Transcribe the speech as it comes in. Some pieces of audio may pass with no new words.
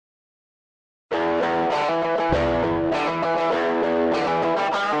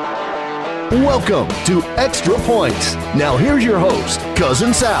Welcome to Extra Points. Now here's your host,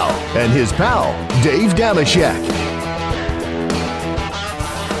 Cousin Sal, and his pal, Dave Dameshek.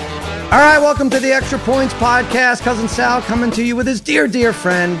 All right, welcome to the Extra Points podcast. Cousin Sal coming to you with his dear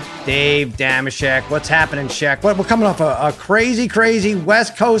friend, Dave Dameshek. What's happening, Shek? We're coming off a crazy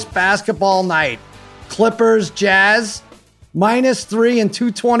West Coast basketball night. Clippers, Jazz, -3 and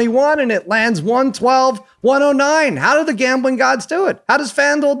 221, and it lands 112, 109. How did the gambling gods do it? How does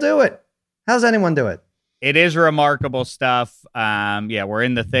FanDuel do it? How does anyone do it? It is remarkable stuff. We're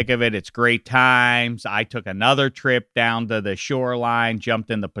in the thick of it. It's great times. I took another trip down to the shoreline, jumped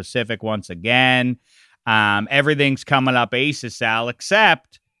in the Pacific once again. Everything's coming up aces, Sal,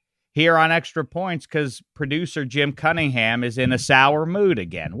 except here on Extra Points because producer Jim Cunningham is in a sour mood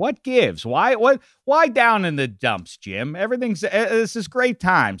again. What gives? Why down in the dumps, Jim? This is great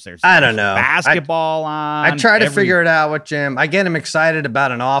times. There's basketball on. I try to figure it out with Jim. I get him excited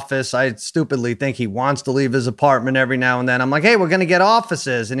about an office. I stupidly think he wants to leave his apartment every now and then. I'm like, hey, we're going to get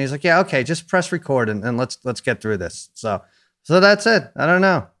offices. And he's like, yeah, okay, just press record and let's get through this. So that's it. I don't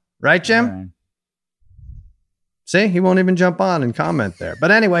know. Right, Jim? Right. See, he won't even jump on and comment there.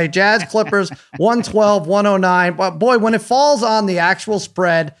 But anyway, Jazz Clippers 112, 109. But boy, when it falls on the actual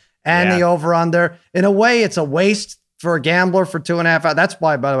spread and the over-under, in a way, it's a waste for a gambler for 2.5 hours. That's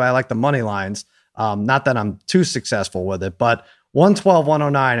why, by the way, I like the money lines. Not that I'm too successful with it, but 112,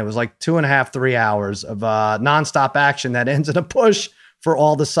 109, it was like 2.5, 3 hours of nonstop action that ends in a push for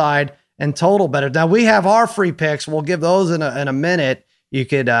all the side and total better. Now, we have our free picks. We'll give those in a minute. You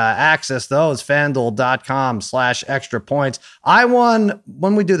could access those, FanDuel.com/extra points. I won,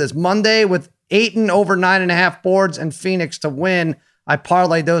 when we do this, Monday with Ayton over 9.5 boards and Phoenix to win. I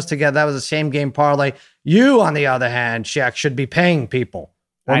parlayed those together. That was a same game parlay. You, on the other hand, Shaq, should be paying people.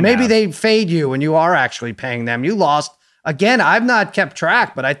 Or maybe they fade you and you are actually paying them. You lost. Again, I've not kept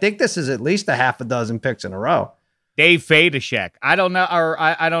track, but I think this is at least a half a dozen picks in a row. Dave Fadashek. I don't know, or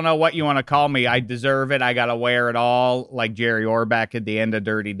I don't know what you want to call me. I deserve it. I got to wear it all like Jerry Orbach at the end of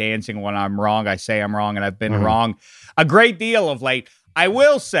Dirty Dancing. When I'm wrong, I say I'm wrong, and I've been wrong a great deal of late. I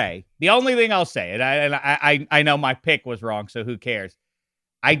will say, the only thing I'll say, and I know my pick was wrong, so who cares?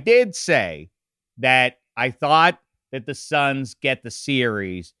 I did say that I thought that the Suns get the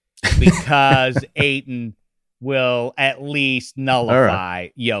series because Ayton will at least nullify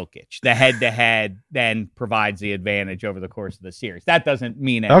Jokic. The head-to-head then provides the advantage over the course of the series. That doesn't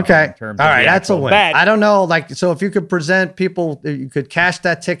mean anything in terms of the that's a win. Bet. I don't know, so if you could present people, you could cash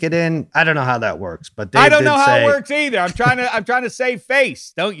that ticket in. I don't know how that works, but Dave I don't know how it works either. I'm trying to save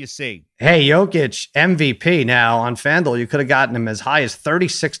face, don't you see? Hey, Jokic MVP now on FanDuel. You could have gotten him as high as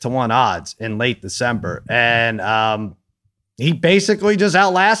 36-1 odds in late December, and he basically just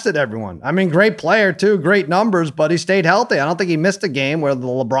outlasted everyone. I mean, great player too, great numbers, but he stayed healthy. I don't think he missed a game where the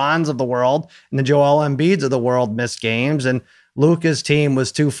LeBrons of the world and the Joel Embiids of the world missed games. And Luka's team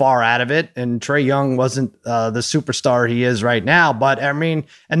was too far out of it. And Trae Young wasn't the superstar he is right now. But I mean,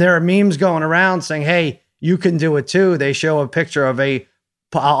 and there are memes going around saying, hey, you can do it too. They show a picture of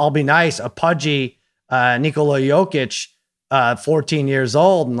I'll be nice, a pudgy Nikola Jokic, 14 years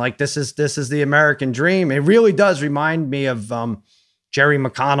old, and like this is the American dream. It really does remind me of Jerry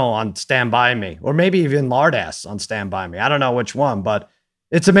McConnell on Stand By Me, or maybe even Lardass on Stand By Me. I don't know which one, but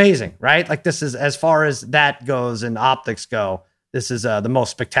it's amazing, right? Like this is, as far as that goes and optics go, this is the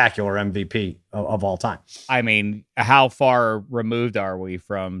most spectacular MVP of all time. I mean, how far removed are we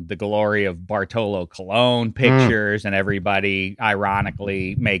from the glory of Bartolo Colon pictures and everybody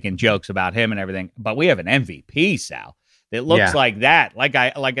ironically making jokes about him and everything? But we have an MVP, Sal. It looks like that. Like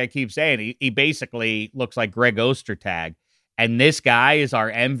I keep saying, he basically looks like Greg Ostertag, and this guy is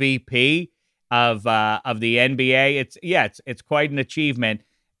our MVP of the NBA. It's quite an achievement,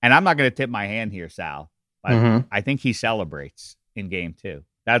 and I'm not going to tip my hand here, Sal. But I think he celebrates in Game 2.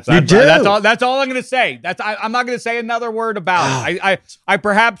 That's all. That's all I'm going to say. I'm not going to say another word about it. I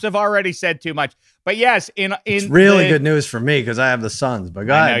perhaps have already said too much, but yes, it's really good news for me because I have the Suns. But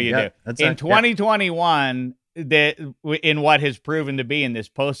go ahead. I know you do. In 2021. That in what has proven to be in this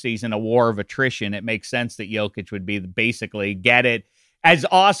postseason a war of attrition, it makes sense that Jokic would be basically get it. As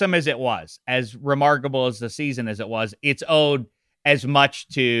awesome as it was, as remarkable as the season as it was, it's owed as much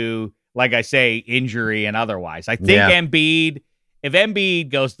to, like I say, injury and otherwise. I think Embiid, if Embiid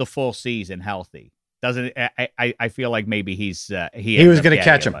goes the full season healthy, doesn't I feel like maybe he was going to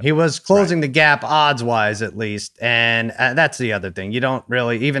catch him. He was closing the gap odds wise, at least. And that's the other thing. You don't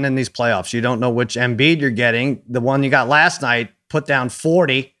really, even in these playoffs, you don't know which Embiid you're getting. The one you got last night put down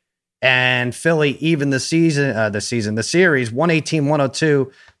 40 and Philly even the series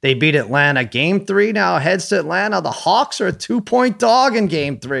 118-102. They beat Atlanta. Game 3 now heads to Atlanta. The Hawks are a 2-point dog in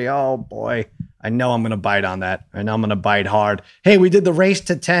game 3. Oh boy. I know I'm going to bite on that. I know I'm going to bite hard. Hey, we did the race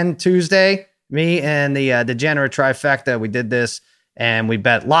to 10 Tuesday. Me and the Degenerate Trifecta, we did this, and we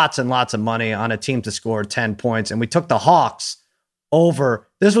bet lots and lots of money on a team to score 10 points. And we took the Hawks over.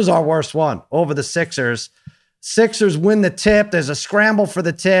 This was our worst one, over the Sixers. Sixers win the tip. There's a scramble for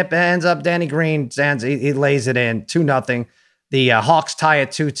the tip. It ends up Danny Green, he lays it in 2-0. The Hawks tie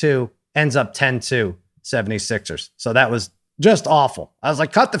at 2-2, ends up 10-2, 76ers. So that was just awful. I was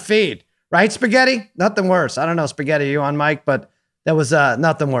like, cut the feed. Right, Spaghetti? Nothing worse. I don't know, Spaghetti, you on mic, but that was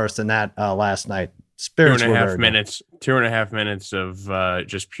nothing worse than that last night. Spirits 2.5 minutes. 2.5 minutes of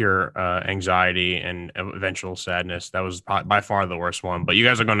just pure anxiety and eventual sadness. That was by far the worst one. But you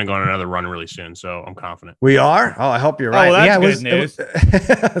guys are going to go on another run really soon, so I'm confident. We are? Oh, I hope you're right. Oh, well, that's good news.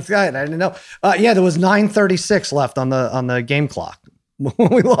 That's good. I didn't know. There was 9:36 left on the game clock.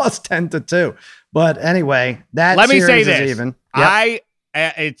 We lost 10-2. But anyway, that let me say series this. Is even. Yep.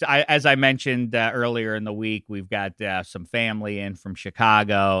 As I mentioned earlier in the week, we've got some family in from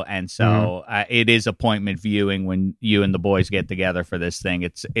Chicago, and so it is appointment viewing when you and the boys get together for this thing.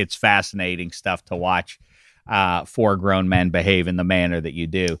 It's fascinating stuff to watch. 4 grown men behave in the manner that you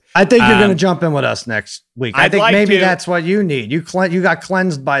do. I think you're going to jump in with us next week. I think maybe that's what you need. You got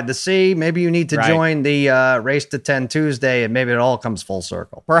cleansed by the sea. Maybe you need to join the Race to 10 Tuesday, and maybe it all comes full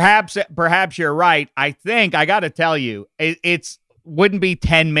circle. Perhaps you're right. I think I got to tell you, it's wouldn't be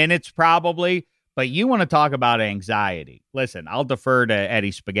 10 minutes probably, but you want to talk about anxiety. Listen, I'll defer to Eddie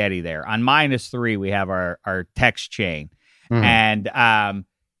Spaghetti there. On -3, we have our text chain. And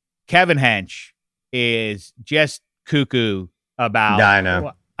Kevin Hench is just cuckoo about. Yeah, I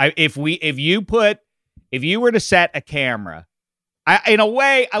know. If you were to set a camera,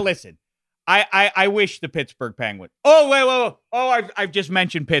 listen. I wish the Pittsburgh Penguins. Oh, wait. Oh, I've just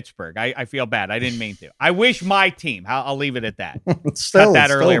mentioned Pittsburgh. I feel bad. I didn't mean to. I wish my team. I'll leave it at that. It's still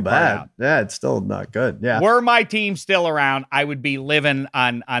bad. Yeah, it's still not good. Yeah. Were my team still around, I would be living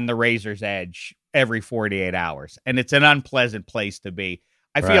on the razor's edge every 48 hours, and it's an unpleasant place to be.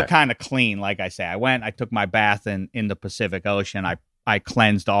 I feel kind of clean, like I say. I took my bath in the Pacific Ocean. I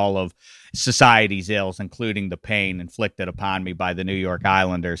cleansed all of society's ills, including the pain inflicted upon me by the New York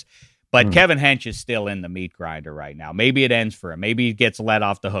Islanders. But Kevin Hench is still in the meat grinder right now. Maybe it ends for him. Maybe he gets let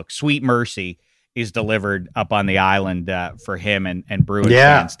off the hook. Sweet Mercy is delivered up on the island for him and Bruins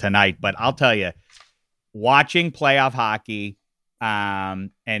fans tonight. But I'll tell you, watching playoff hockey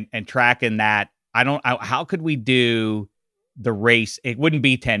and tracking that, how could we do the race? It wouldn't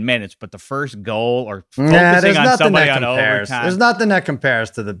be 10 minutes, but the first goal or focusing on somebody on overtime. There's nothing that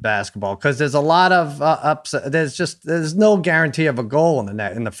compares to the basketball because there's a lot of ups. There's no guarantee of a goal in the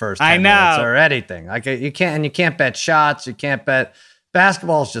net in the first 10 minutes or anything. Like you can't bet shots. You can't bet.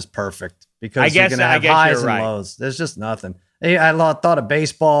 Basketball is just perfect because you're going to have highs and lows. There's just nothing. I thought of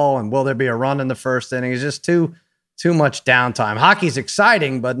baseball and will there be a run in the first inning? It's just too much downtime. Hockey's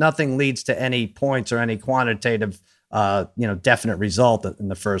exciting, but nothing leads to any points or any quantitative definite result in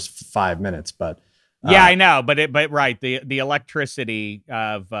the first 5 minutes. But I know, but the electricity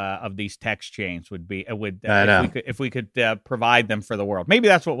of these text chains would if we could provide them for the world. Maybe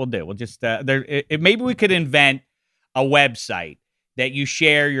that's what we'll do. We'll just maybe we could invent a website that you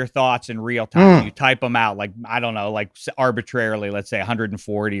share your thoughts in real time. You type them out arbitrarily, let's say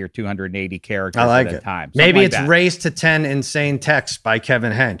 140 or 280 characters at a time. Maybe it's Race to 10 Insane Texts by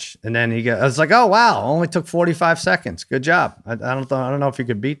Kevin Hench. And then I was like, oh, wow, only took 45 seconds. Good job. I don't know if you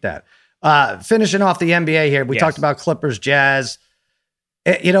could beat that. Finishing off the NBA here, we talked about Clippers, Jazz.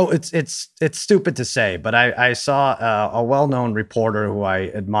 It's stupid to say, but I saw a well-known reporter who I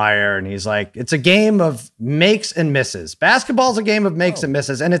admire, and he's like, it's a game of makes and misses. Basketball's a game of makes and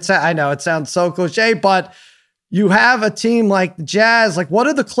misses. And I know it sounds so cliche, but you have a team like the Jazz. Like, what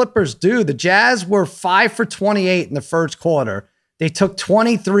did the Clippers do? The Jazz were 5 for 28 in the first quarter. They took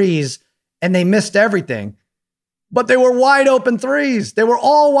 23s and they missed everything. But they were wide open threes. They were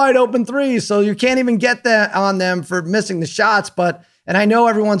all wide open threes. So you can't even get that on them for missing the shots. And I know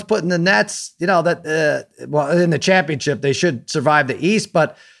everyone's putting the Nets, in the championship, they should survive the East.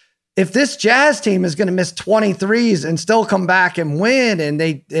 But if this Jazz team is going to miss 23s and still come back and win, and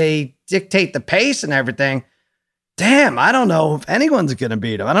they dictate the pace and everything, damn, I don't know if anyone's going to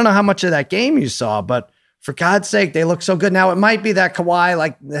beat them. I don't know how much of that game you saw, but for God's sake, they look so good. Now, it might be that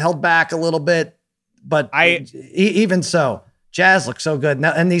Kawhi held back a little bit, but even so, Jazz look so good.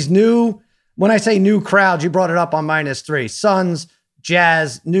 Now, and these when I say new crowds, you brought it up on -3. Suns,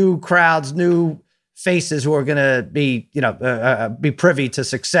 Jazz, new crowds, new faces who are going to be, be privy to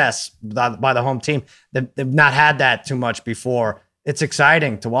success by the home team. They've not had that too much before. It's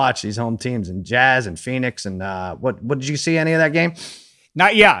exciting to watch these home teams and Jazz and Phoenix. And what did you see any of that game?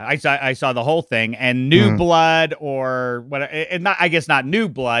 I saw the whole thing, and new blood or what? I guess not new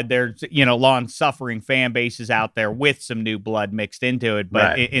blood. There's long suffering fan bases out there with some new blood mixed into it,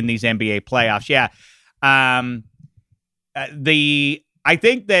 but right. in these NBA playoffs, I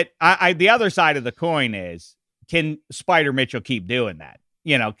think that the other side of the coin is, can Spider Mitchell keep doing that?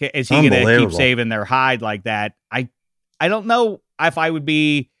 Is he going to keep saving their hide like that? I don't know if I would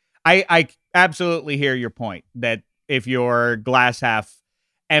be. I absolutely hear your point that if you're glass half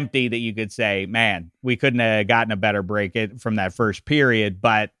empty, that you could say, man, we couldn't have gotten a better break from that first period.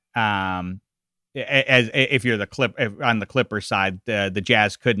 But as if you're on the Clippers side, the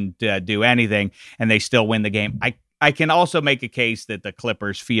Jazz couldn't do anything and they still win the game. I can also make a case that the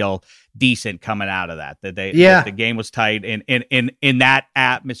Clippers feel decent coming out of that that the game was tight in that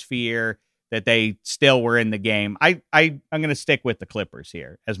atmosphere, that they still were in the game. I'm going to stick with the Clippers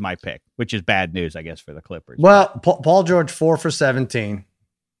here as my pick, which is bad news, I guess, for the Clippers. Well, Paul George 4 for 17.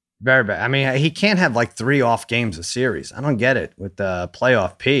 Very bad. I mean, he can't have like 3 off games a series. I don't get it with the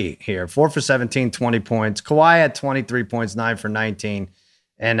playoff P here. 4 for 17, 20 points. Kawhi had 23 points, 9 for 19.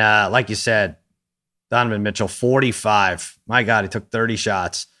 And like you said, Donovan Mitchell, 45. My God, he took 30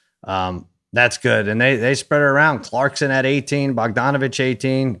 shots. That's good. And they spread it around. Clarkson at 18, Bogdanovich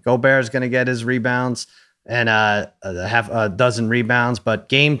 18. Gobert's going to get his rebounds and have a dozen rebounds. But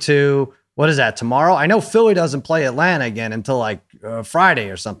game 2, what is that, tomorrow? I know Philly doesn't play Atlanta again until like Friday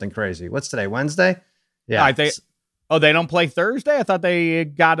or something crazy. What's today, Wednesday? Yeah. I think. Oh, they don't play Thursday? I thought they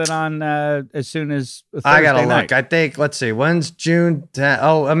got it on as soon as Thursday I got to night. look. I think, let's see. When's June 10th?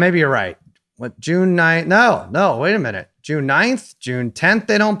 Oh, maybe you're right. What, June 9th? No, wait a minute. June 9th, June 10th,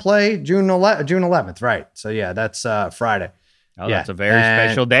 they don't play. June 11th, right. So, yeah, that's Friday. Oh, yeah. That's a very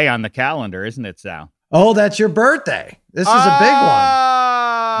special day on the calendar, isn't it, Sal? Oh, that's your birthday. This is a big one.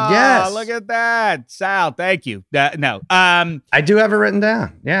 Yes. Look at that. Sal, thank you. No. I do have it written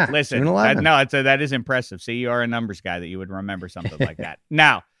down. Yeah. Listen, June 11th. that is impressive. See, you are a numbers guy that you would remember something like that.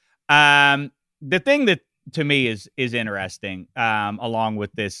 Now, the thing that to me is interesting, along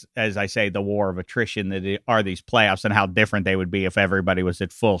with this, as I say, the war of attrition that are these playoffs and how different they would be if everybody was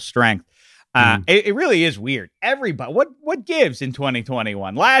at full strength. It really is weird. Everybody, what gives in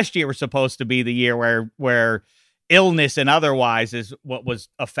 2021? Last year was supposed to be the year where illness and otherwise is what was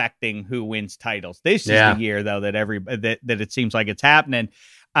affecting who wins titles. This is the year, though, that that it seems like it's happening.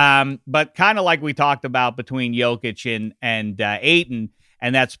 But kind of like we talked about between Jokic and Ayton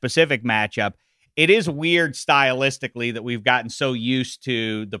and that specific matchup, it is weird stylistically that we've gotten so used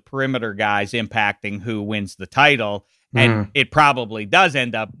to the perimeter guys impacting who wins the title. And it probably does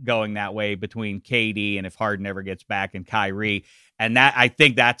end up going that way between KD and if Harden ever gets back and Kyrie. And that, I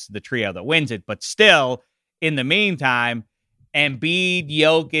think that's the trio that wins it. But still, in the meantime, Embiid,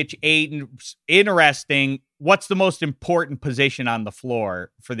 Jokic, Ayton, interesting. What's the most important position on the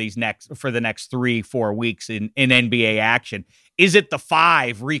floor for the next 3-4 weeks in NBA action? Is it the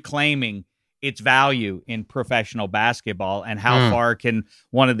 5 reclaiming its value in professional basketball? And how far can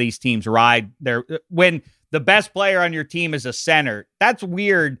one of these teams ride there when the best player on your team is a center? That's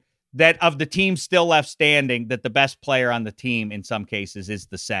weird that of the team still left standing, that the best player on the team in some cases is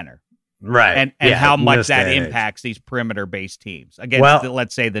the center. Right. And how much that impacts these perimeter-based teams against,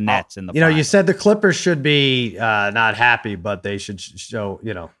 let's say, the Nets in the finals. You said the Clippers should be not happy, but they should show,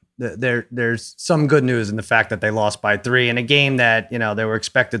 there's some good news in the fact that they lost by 3 in a game that, they were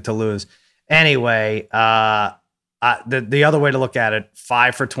expected to lose. Anyway, the other way to look at it,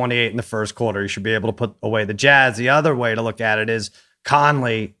 5 for 28 in the first quarter. You should be able to put away the Jazz. The other way to look at it is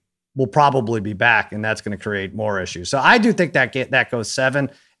Conley will probably be back, and that's going to create more issues. So I do think that goes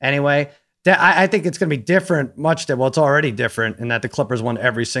 7 anyway. I think it's going to be different, it's already different in that the Clippers won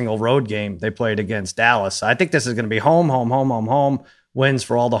every single road game they played against Dallas. So I think this is going to be home wins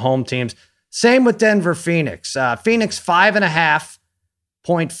for all the home teams. Same with Denver, Phoenix. Phoenix 5.5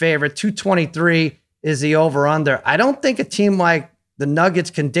 point favorite, 223 is the over-under. I don't think a team like the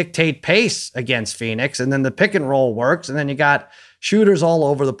Nuggets can dictate pace against Phoenix, and then the pick and roll works, and then you got shooters all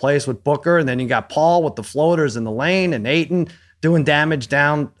over the place with Booker, and then you got Paul with the floaters in the lane, and Ayton doing damage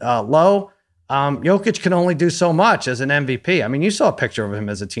down low. Jokic can only do so much as an MVP. I mean, you saw a picture of him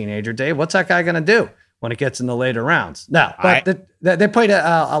as a teenager, Dave. What's that guy going to do when it gets in the later rounds? No, but they played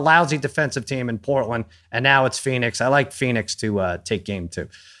a lousy defensive team in Portland, and now it's Phoenix. I like Phoenix to take game 2.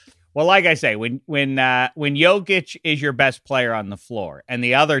 Well, like I say, when Jokic is your best player on the floor and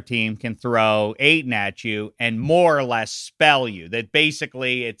the other team can throw Ayton at you and more or less spell you, that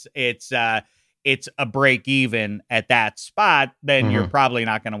basically it's it's a break even at that spot, then you're probably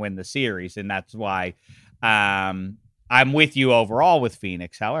not going to win the series. And that's why I'm with you overall with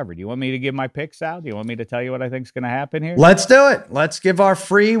Phoenix. However, do you want me to give my picks out? Do you want me to tell you what I think is going to happen here? Let's do it. Let's give our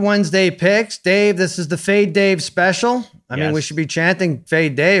free Wednesday picks. Dave, this is the Fade Dave special. I mean, we should be chanting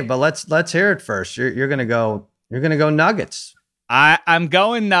Fade Dave, but let's hear it first. You're going to go Nuggets. I'm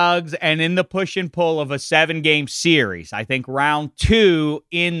going Nugs, and in the push and pull of a 7-game series, I think round 2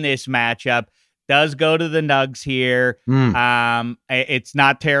 in this matchup does go to the Nugs here. It's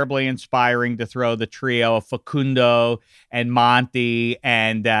not terribly inspiring to throw the trio of Facundo and Monty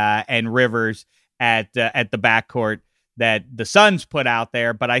and Rivers at the backcourt that the Suns put out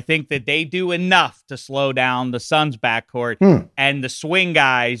there, but I think that they do enough to slow down the Suns backcourt, and the swing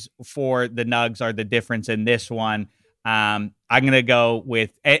guys for the Nugs are the difference in this one. I'm going to go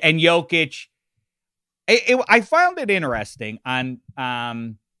with and Jokic. I found it interesting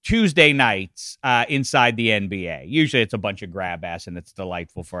on Tuesday nights inside the NBA. Usually it's a bunch of grab ass and it's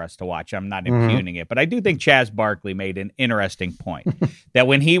delightful for us to watch. I'm not impugning it, but I do think Chaz Barkley made an interesting point that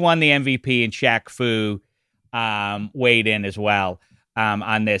when he won the MVP and Shaq Fu weighed in as well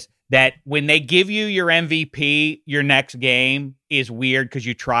on this, that when they give you your MVP, your next game is weird because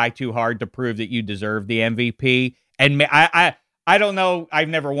you try too hard to prove that you deserve the MVP. And I don't know. I've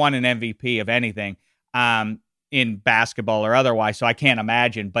never won an MVP of anything in basketball or otherwise, so I can't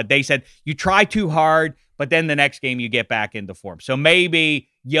imagine. But they said you try too hard, but then the next game you get back into form. So maybe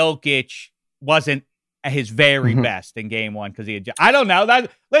Jokic wasn't at his very best in game 1 because he had. I don't know.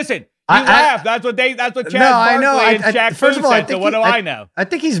 Listen, you laugh. That's what Chad Barkley and Shaq first of all, said. So what do I know? I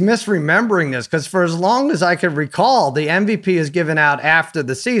think he's misremembering this because for as long as I could recall, the MVP is given out after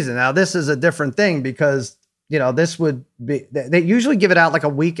the season. Now this is a different thing because. This would be, they usually give it out like a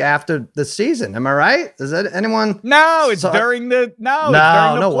week after the season. Am I right? Is that anyone? No, it's during the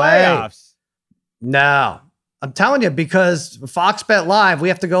playoffs. No, I'm telling you, because Fox Bet Live, we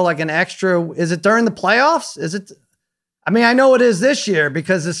have to go like an extra. Is it during the playoffs? Is it? I mean, I know it is this year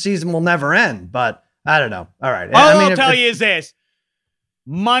because the season will never end, but I don't know. All right. I'll tell you is this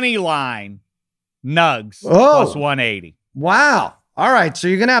money line Nugs plus 180. Wow. All right, so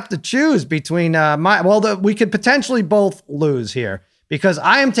you're going to have to choose between we could potentially both lose here because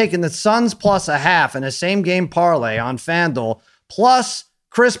I am taking the Suns plus a half in a same game parlay on FanDuel plus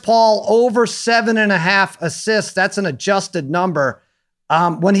Chris Paul over 7.5 assists. That's an adjusted number.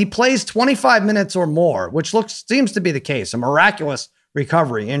 When he plays 25 minutes or more, which seems to be the case, a miraculous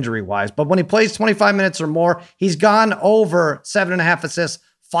recovery injury wise, but when he plays 25 minutes or more, he's gone over 7.5 assists,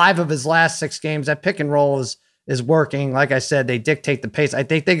 5 of his last 6 games. That pick and roll is working. Like I said, they dictate the pace. I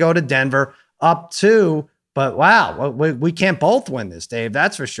think they go to Denver up 2, but wow, we can't both win this, Dave.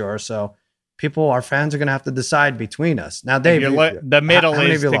 That's for sure. So our fans are going to have to decide between us. Now, Dave, the middle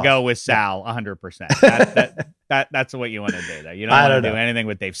is to go with Sal 100%. That's what you want to do. Though. You don't want to do anything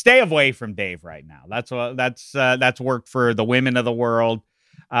with Dave. Stay away from Dave right now. That's worked for the women of the world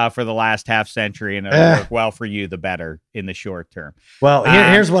for the last half century, and it'll work well for you the better in the short term. Well,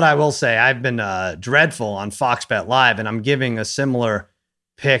 here's what I will say. I've been dreadful on Fox Bet Live, and I'm giving a similar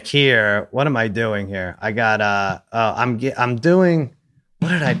pick here. What am I doing here? I got I'm doing, what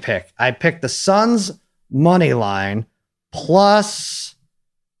did I pick? I picked the Suns money line plus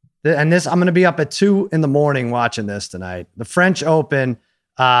and this, I'm going to be up at 2 a.m. watching this tonight. The French Open,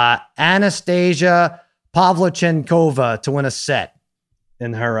 Anastasia Pavlyuchenkova to win a set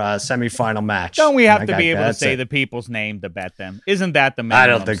in her semifinal match. Don't we have to be able to say the people's name to bet them? Isn't that the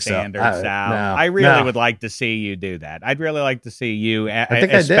minimum standard, Sal? No, I really would like to see you do that. I'd really like to see you,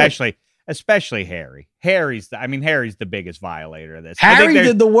 especially Harry. Harry's the biggest violator of this. Harry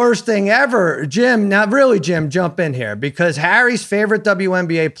did the worst thing ever. Jim, now really, Jim, jump in here because Harry's favorite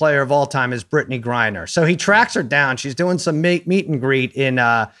WNBA player of all time is Brittany Griner. So he tracks her down. She's doing some meet and greet in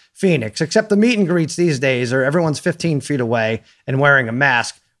Phoenix, except the meet and greets these days are everyone's 15 feet away and wearing a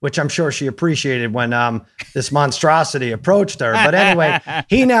mask, which I'm sure she appreciated when this monstrosity approached her. But anyway,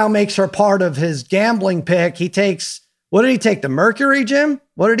 he now makes her part of his gambling pick. What did he take? The Mercury, Jim?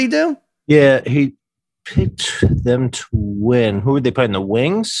 What did he do? Yeah, he picked them to win. Who would they play in the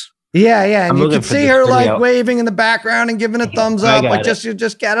wings? Yeah, and you can see her like waving in the background and giving a thumbs up, like just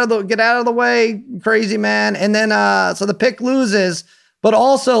get out of the way, crazy man. And then so the pick loses, but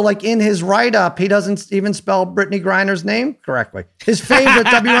also like in his write up, he doesn't even spell Brittany Griner's name correctly. His favorite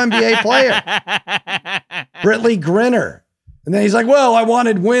WNBA player, Brittany Griner, and then he's like, "Well, I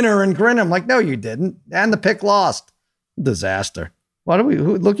wanted winner and Griner." I'm like, "No, you didn't," and the pick lost. Disaster.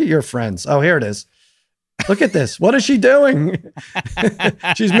 Look at your friends? Oh, here it is. Look at this. What is she doing?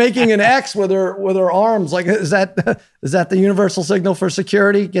 She's making an X with her arms. Like, is that the universal signal for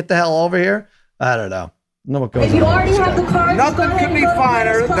security? Get the hell over here. I don't know. No, what goes If you on. already have the cards, Nothing could be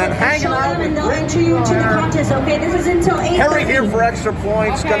finer than hanging out and with they'll Rick enter you into the Fire. contest. Okay, this is until 8:30. Harry here for extra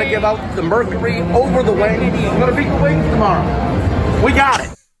points. Going to give out the Mercury over the wing. I'm going to beat the Wings tomorrow. We got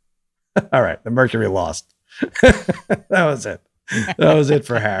it. All right, the Mercury lost. That was it. That was it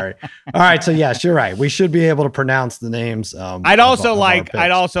for Harry. All right, so yes, you're right. We should be able to pronounce the names. I'd also like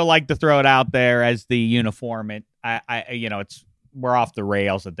to throw it out there as the uniform. We're off the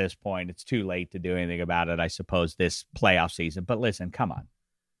rails at this point. It's too late to do anything about it, I suppose, this playoff season. But listen, come on.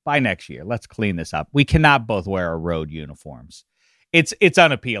 By next year, let's clean this up. We cannot both wear our road uniforms. It's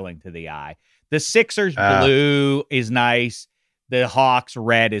unappealing to the eye. The Sixers blue is nice. The Hawks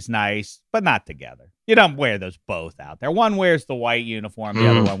red is nice, but not together. You don't wear those both out there. One wears the white uniform, the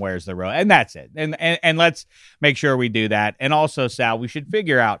other one wears the road, and that's it. And let's make sure we do that. And also, Sal, we should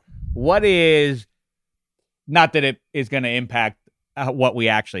figure out what is, not that it is going to impact what we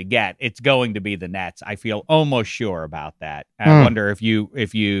actually get. It's going to be the Nets. I feel almost sure about that. I wonder if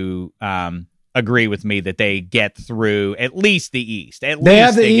you agree with me that they get through at least the East. They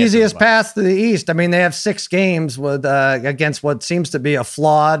have the easiest path to the East. I mean, they have 6 games with against what seems to be a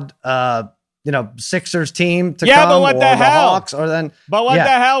flawed Sixers team to come, but what the hell? Hawks, or then. But what the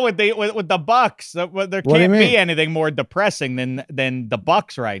hell with the Bucks? There can't be anything more depressing than the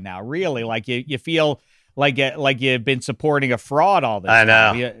Bucks right now. Really, like you feel like you've been supporting a fraud all this time.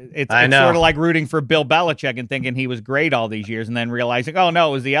 I know. It's sort of like rooting for Bill Belichick and thinking he was great all these years, and then realizing, oh no,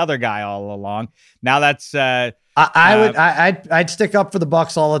 it was the other guy all along. Now that's I'd stick up for the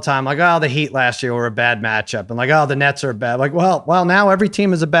Bucks all the time. Like, oh, the Heat last year were a bad matchup, and like, oh, the Nets are bad. Like, well, now every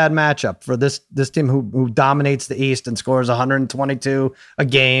team is a bad matchup for this team who dominates the East and scores 122 a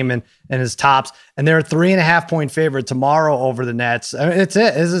game and is tops. And they're a 3.5 point favorite tomorrow over the Nets. I mean, it's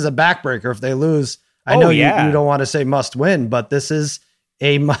it. This is a backbreaker if they lose. I know you don't want to say must win, but this is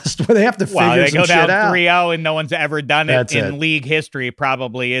a must. They have to figure some shit out. They go down 3-0 and no one's ever done it in league history. It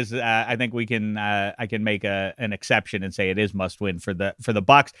probably is. I think I can make an exception and say it is must win for the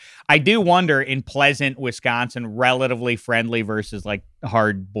Bucks. I do wonder in Pleasant, Wisconsin, relatively friendly versus like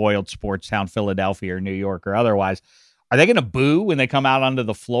hard boiled sports town Philadelphia or New York or otherwise. Are they going to boo when they come out onto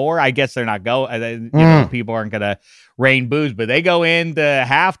the floor? I guess they're not people aren't going to rain boos, but they go into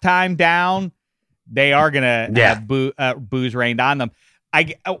halftime down. They are going to have booze rained on them.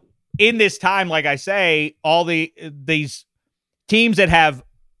 In this time, like I say, all these teams that have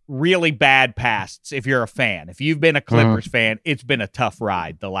really bad pasts, if you're a fan, if you've been a Clippers fan, it's been a tough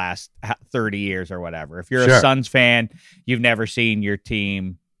ride the last 30 years or whatever. If you're a Suns fan, you've never seen your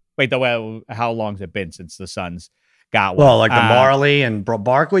team. How long's it been since the Suns got one? Well, like the Marley and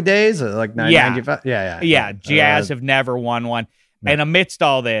Barkley days, like 1995. Yeah. Jazz have never won one. And amidst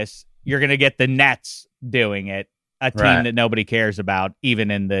all this, you're going to get the Nets doing it, a team that nobody cares about,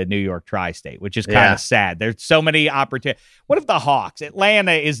 even in the New York tri-state, which is kind of sad. There's so many opportunities. What if the Hawks?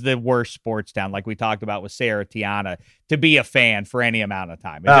 Atlanta is the worst sports town, like we talked about with Sarah Tiana, to be a fan for any amount of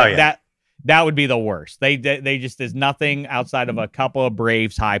time. That would be the worst. They just, there's nothing outside of a couple of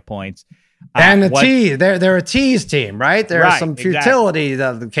Braves high points. And they're a tease team, right? There are some futility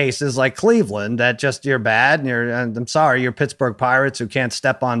of the cases like Cleveland that just you're bad, and I'm sorry, you're Pittsburgh Pirates who can't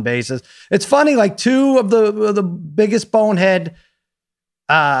step on bases. It's funny, like 2 of the biggest bonehead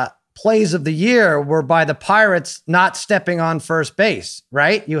plays of the year were by the Pirates not stepping on first base,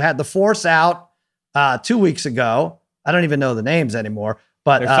 right? You had the force out 2 weeks ago. I don't even know the names anymore.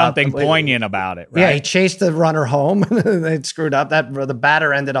 But there's something poignant about it, right? Yeah, he chased the runner home. They screwed up. The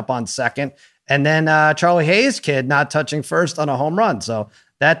batter ended up on second. And then Charlie Hayes' kid not touching first on a home run. So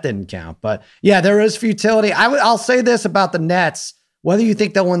that didn't count. But yeah, there is futility. I'll say this about the Nets, whether you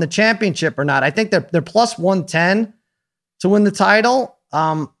think they'll win the championship or not. I think they're plus 110 to win the title.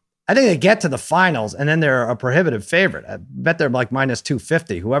 I think they get to the finals, and then they're a prohibitive favorite. I bet they're like minus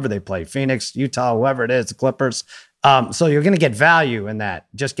 250, whoever they play, Phoenix, Utah, whoever it is, the Clippers. So you're going to get value in that,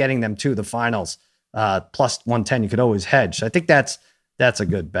 just getting them to the finals. Plus 110, you could always hedge. So I think that's a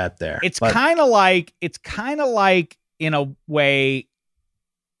good bet there. It's kind of like in a way,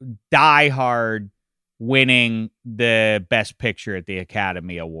 Die Hard winning the Best Picture at the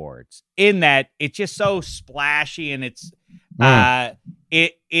Academy Awards, in that it's just so splashy and it's not,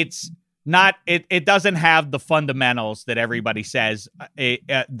 it doesn't have the fundamentals that everybody says,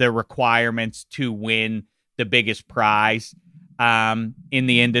 the requirements to win the biggest prize in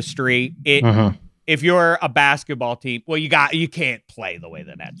the industry. If you're a basketball team, well, you can't play the way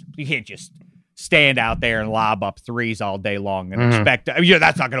the Nets. You can't just stand out there and lob up threes all day long and expect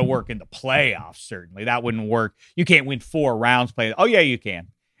that's not going to work in the playoffs. Certainly that wouldn't work. You can't win 4 rounds playing. Oh yeah, you can.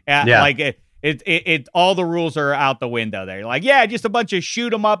 Like It all the rules are out the window there. You're like, yeah, just a bunch of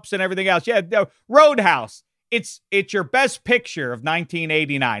shoot 'em ups and everything else. Yeah, Roadhouse. It's your best picture of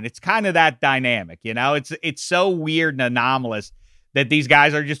 1989. It's kind of that dynamic, you know. It's so weird and anomalous that these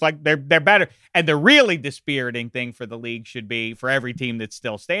guys are just like they're better. And the really dispiriting thing for the league should be for every team that's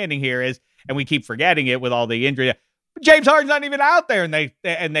still standing here is, and we keep forgetting it with all the injury. James Harden's not even out there, and they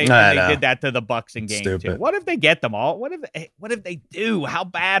did that to the Bucks in game 2. What if they get them all? What if they do? How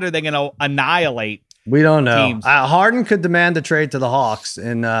bad are they going to annihilate? We don't know. Teams? Harden could demand a trade to the Hawks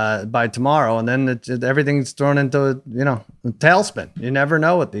by tomorrow, and then everything's thrown into a tailspin. You never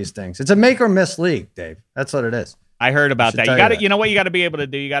know with these things. It's a make or miss league, Dave. That's what it is. I heard about that. You got to, you know what you got to be able to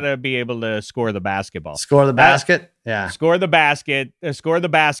do? You got to be able to score the basketball. Score the basket? Yeah. Score the basket. Score the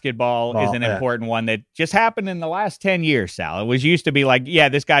basketball is an important one that just happened in the last 10 years, Sal. It was used to be like, yeah,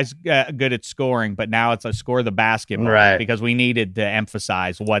 this guy's good at scoring, but now it's a score the basketball. Right. Because we needed to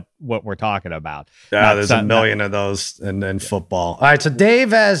emphasize what we're talking about. Yeah, there's a million of those in football. All right, so Dave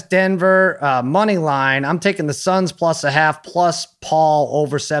has Denver money line. I'm taking the Suns +0.5 plus Paul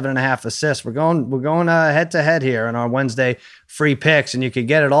over 7.5 assists. We're going head to head here on our Wednesday free picks, and you can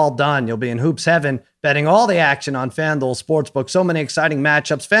get it all done. You'll be in hoops heaven, betting all the action on FanDuel Sportsbook. So many exciting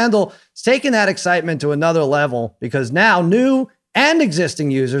matchups. FanDuel is taking that excitement to another level because now new and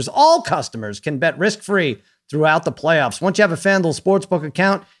existing users, all customers, can bet risk-free throughout the playoffs. Once you have a FanDuel Sportsbook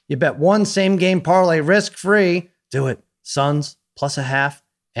account, you bet one same-game parlay risk-free. Do it. Suns +0.5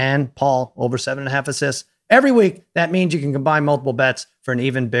 and Paul over 7.5 assists. Every week, that means you can combine multiple bets for an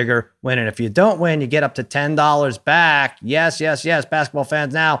even bigger win. And if you don't win, you get up to $10 back. Yes. Basketball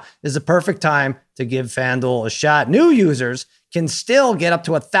fans, now is the perfect time to give FanDuel a shot. New users can still get up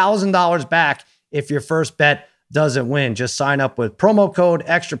to $1,000 back if your first bet doesn't win. Just sign up with promo code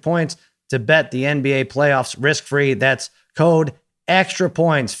Extra Points to bet the NBA playoffs risk-free. That's code Extra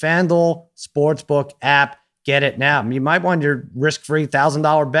Points. FanDuel Sportsbook app. Get it now. You might want your risk-free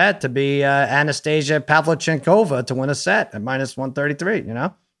 $1,000 bet to be Anastasia Pavlyuchenkova to win a set at -133.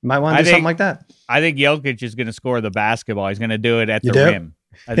 You might want to do something like that. I think Jokic is going to score the basketball. He's going to do it at the rim.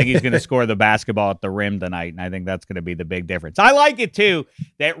 I think he's going to score the basketball at the rim tonight, and I think that's going to be the big difference. I like it, too,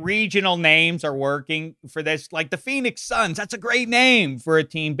 that regional names are working for this, like the Phoenix Suns. That's a great name for a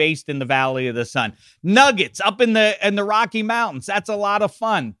team based in the Valley of the Sun. Nuggets up in the Rocky Mountains. That's a lot of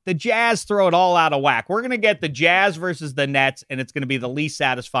fun. The Jazz throw it all out of whack. We're going to get the Jazz versus the Nets, and it's going to be the least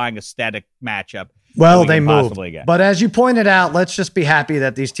satisfying aesthetic matchup. Well, they moved. But as you pointed out, let's just be happy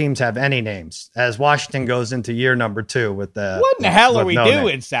that these teams have any names as Washington goes into year number 2 with the. What in the hell are we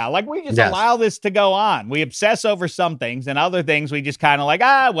doing, Sal? Like, we just allow this to go on. We obsess over some things, and other things we just kind of like,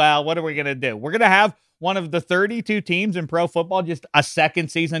 well, what are we going to do? We're going to have one of the 32 teams in pro football just a second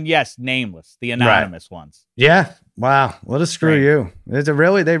season. Yes, nameless, the anonymous ones. Yeah. Wow. What a screw you. They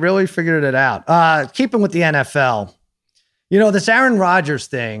really figured it out. Keeping with the NFL, this Aaron Rodgers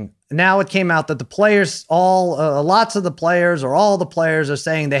thing. Now it came out that the players, lots of the players or all the players are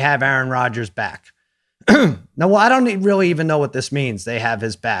saying they have Aaron Rodgers back. Now, I don't really even know what this means. They have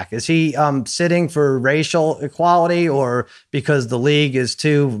his back. Is he sitting for racial equality, or because the league is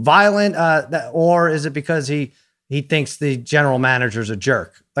too violent, or is it because he thinks the general manager's a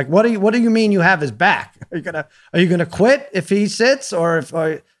jerk? Like, what do you mean you have his back? Are you gonna quit if he sits, or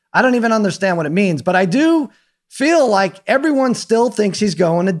I don't even understand what it means, but I do feel like everyone still thinks he's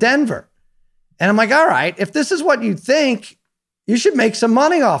going to Denver. And I'm like, all right, if this is what you think, you should make some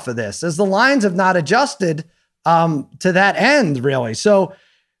money off of this, as the lines have not adjusted to that end, really. So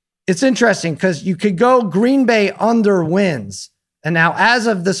it's interesting because you could go Green Bay under wins. And now, as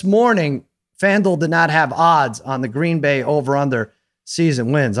of this morning, FanDuel did not have odds on the Green Bay over-under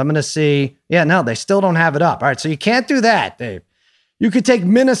season wins. I'm going to see. Yeah, no, they still don't have it up. All right, so you can't do that, Dave. You could take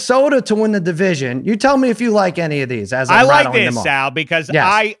Minnesota to win the division. You tell me if you like any of these. As I like this, Sal, because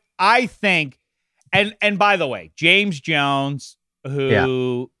I think, and by the way, James Jones,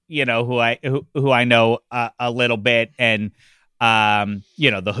 who I know a little bit, and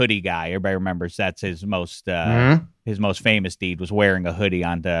the hoodie guy. Everybody remembers that's his most famous deed, was wearing a hoodie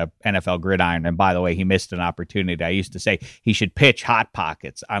onto NFL Gridiron. And by the way, he missed an opportunity. I used to say he should pitch Hot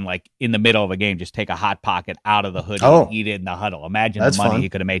Pockets on, like, in the middle of a game, just take a Hot Pocket out of the hoodie and eat it in the huddle. Imagine the money he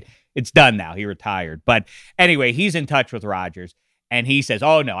could have made. It's done now. He retired. But anyway, he's in touch with Rodgers, and he says,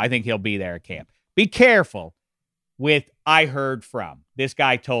 oh, no, I think he'll be there at camp. Be careful with I heard from. This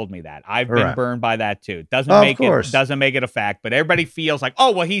guy told me that. I've been burned by that too. Doesn't make it a fact, but everybody feels like,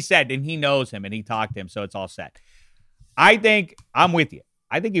 oh, well, he said, and he knows him and he talked to him, so it's all set. I think I'm with you.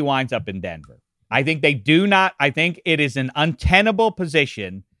 I think he winds up in Denver. I think it is an untenable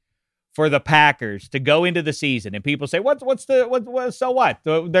position for the Packers to go into the season and people say, so what?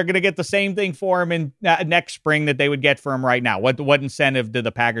 They're going to get the same thing for him in next spring that they would get for him right now. What incentive do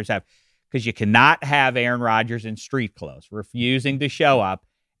the Packers have? Because you cannot have Aaron Rodgers in street clothes, refusing to show up,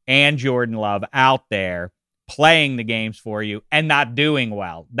 and Jordan Love out there playing the games for you and not doing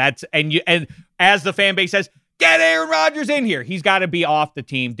well. And as the fan base says, get Aaron Rodgers in here. He's got to be off the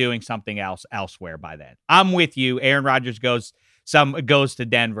team doing something else elsewhere by then. I'm with you. Aaron Rodgers goes to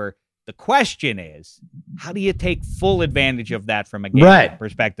Denver. The question is, how do you take full advantage of that from a game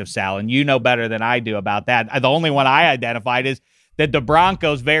perspective, Sal? And you know better than I do about that. The only one I identified is that the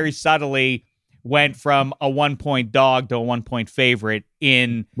Broncos very subtly went from a 1-point dog to a 1-point favorite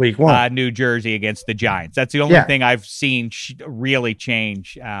in Week 1. New Jersey against the Giants. That's the only thing I've seen really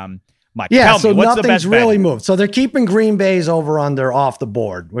change much. Yeah, Tell so me, what's the nothing's best really bet? moved. So they're keeping Green Bay's over-under off the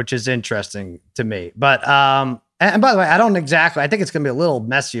board, which is interesting to me. But and by the way, I think it's going to be a little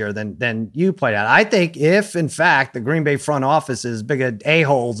messier than you played out. I think if, in fact, the Green Bay front office is big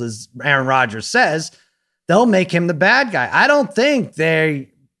a-holes as Aaron Rodgers says, they'll make him the bad guy. I don't think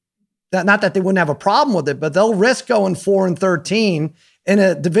not that they wouldn't have a problem with it, but they'll risk going 4-13 in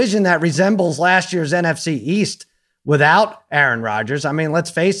a division that resembles last year's NFC East without Aaron Rodgers. I mean,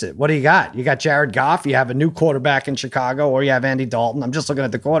 let's face it. What do you got? You got Jared Goff. You have a new quarterback in Chicago, or you have Andy Dalton. I'm just looking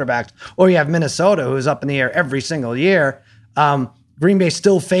at the quarterbacks. Or you have Minnesota, who's up in the air every single year. Green Bay's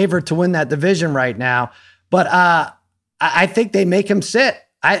still favored to win that division right now. But I think they make him sit.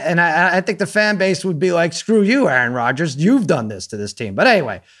 I think the fan base would be like, screw you, Aaron Rodgers. You've done this to this team. But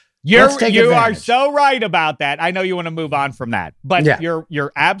anyway, you are so right about that. I know you want to move on from that, but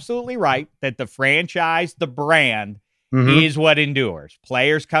you're absolutely right that the franchise, the brand, is what endures.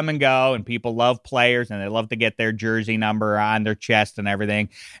 Players come and go, and people love players, and they love to get their jersey number on their chest and everything.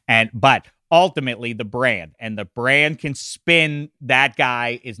 But ultimately, the brand can spin. That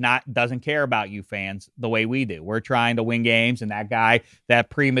guy doesn't care about you fans the way we do. We're trying to win games, and that guy, that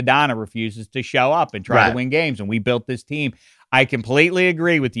prima donna, refuses to show up and try to win games. And we built this team. I completely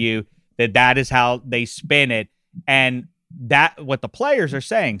agree with you that is how they spin it. And that what the players are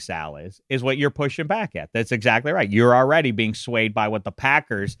saying, Sal, is what you're pushing back at. That's exactly right. You're already being swayed by what the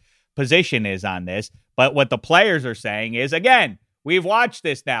Packers' position is on this. But what the players are saying is, again, we've watched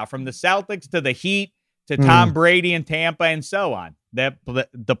this now from the Celtics to the Heat to Tom Brady and Tampa and so on.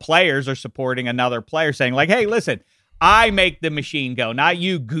 The players are supporting another player saying, like, hey, listen, I make the machine go, not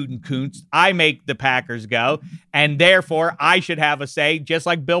you, Gutekunst. I make the Packers go, and therefore I should have a say, just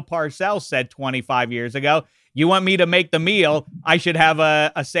like Bill Parcells said 25 years ago. You want me to make the meal, I should have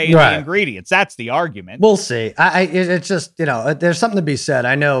a say in the ingredients. That's the argument. We'll see. It's just, there's something to be said.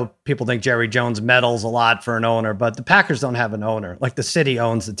 I know people think Jerry Jones meddles a lot for an owner, but the Packers don't have an owner. Like, the city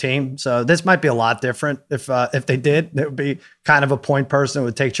owns the team. So this might be a lot different. If they did, it would be kind of a point person who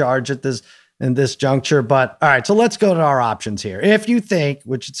would take charge at in this juncture. But all right, so let's go to our options here. If you think,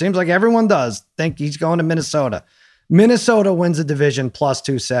 which it seems like everyone does, think he's going to Minnesota. Minnesota wins the division plus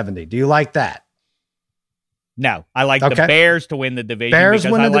 270. Do you like that? No, I like the Bears to win the division. Bears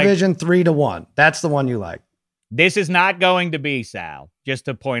win the division 3-1. That's the one you like. This is not going to be, Sal, just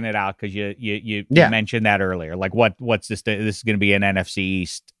to point it out, because you mentioned that earlier. Like, what's this? This is going to be an NFC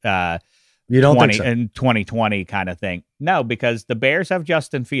East you don't think so? In 2020 kind of thing. No, because the Bears have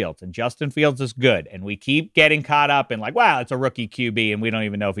Justin Fields, and Justin Fields is good. And we keep getting caught up in like, wow, it's a rookie QB, and we don't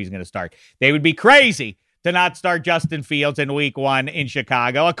even know if he's going to start. They would be crazy to not start Justin Fields in week 1 in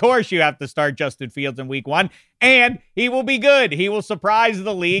Chicago. Of course, you have to start Justin Fields in week 1, and he will be good. He will surprise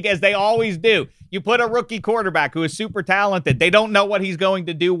the league, as they always do. You put a rookie quarterback who is super talented. They don't know what he's going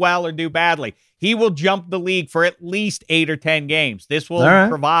to do well or do badly. He will jump the league for at least 8 or 10 games. This will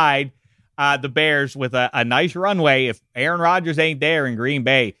provide the Bears with a nice runway. If Aaron Rodgers ain't there in Green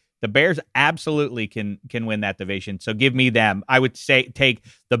Bay, the Bears absolutely can win that division. So give me them. I would say take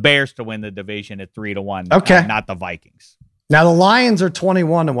the Bears to win the division at 3-1. Okay. Not the Vikings. Now the Lions are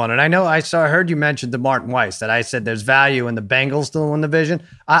 21-1. And I heard you mention DeMartin Weiss, that I said there's value in the Bengals to win the division.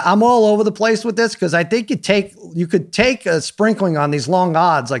 I'm all over the place with this, because I think you could take a sprinkling on these long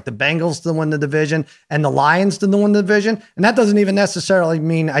odds, like the Bengals to win the division and the Lions to win the division. And that doesn't even necessarily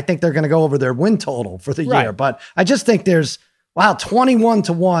mean I think they're going to go over their win total for the year. But I just think there's,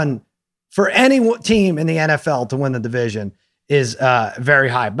 21-1 for any team in the NFL to win the division is very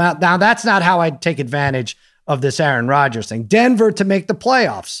high. Now that's not how I'd take advantage of this Aaron Rodgers thing. Denver to make the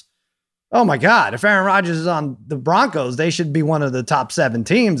playoffs. Oh my God. If Aaron Rodgers is on the Broncos, they should be one of the top 7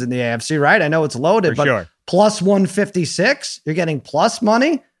 teams in the AFC, right? I know it's loaded, but plus 156, you're getting plus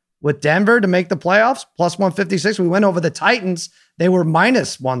money with Denver to make the playoffs. Plus 156. We went over the Titans. They were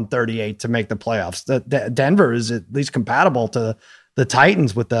minus 138 to make the playoffs. Denver is at least compatible to the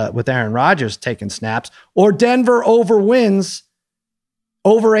Titans with Aaron Rodgers taking snaps, or Denver over wins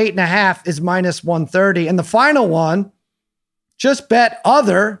over 8.5 is minus 130. And the final one, just bet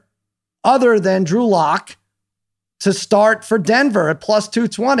other than Drew Lock to start for Denver at plus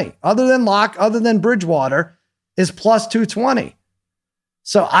 220. Other than Lock, other than Bridgewater, is plus 220.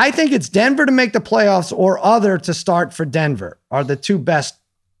 So I think it's Denver to make the playoffs or other to start for Denver are the two best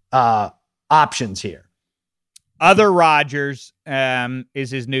options here. Other Rodgers is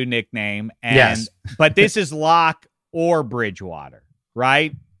his new nickname. And, yes. But this is Lock or Bridgewater,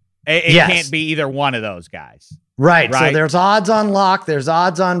 right? It yes. can't be either one of those guys. Right. Right. So there's odds on Lock, there's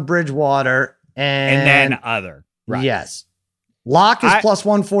odds on Bridgewater, and then other. Right. Yes. Lock is plus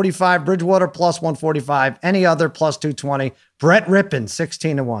 145, Bridgewater plus 145, any other plus 220. Brett Rippon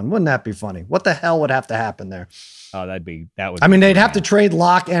 16-1. Wouldn't that be funny? What the hell would have to happen there? Oh, that would. I mean, they'd have to trade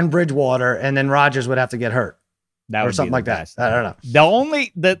Lock and Bridgewater, and then Rodgers would have to get hurt. That or something like that. I don't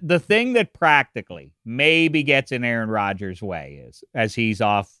know. The thing that practically maybe gets in Aaron Rodgers' way is as he's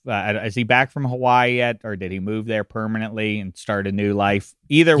off. Is he back from Hawaii yet, or did he move there permanently and start a new life?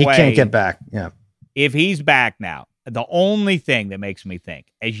 Either way, he can't get back. Yeah. If he's back now, the only thing that makes me think,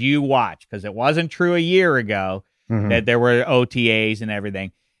 as you watch, because it wasn't true a year ago that there were OTAs and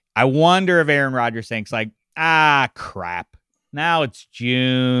everything. I wonder if Aaron Rodgers thinks like, crap. Now it's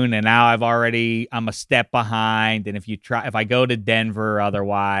June, and now I'm a step behind. And if I go to Denver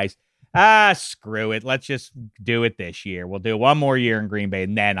otherwise, screw it. Let's just do it this year. We'll do one more year in Green Bay,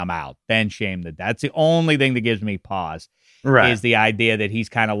 and then I'm out. Then shame that. That's the only thing that gives me pause. Right. Is the idea that he's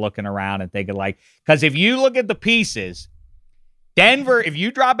kind of looking around and thinking like, because if you look at the pieces, Denver, if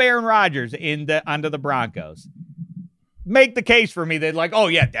you drop Aaron Rodgers under the Broncos, make the case for me that like, oh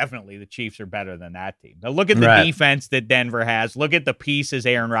yeah, definitely the Chiefs are better than that team. Now look at the defense that Denver has. Look at the pieces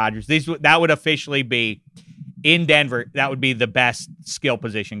Aaron Rodgers. That would officially be in Denver. That would be the best skill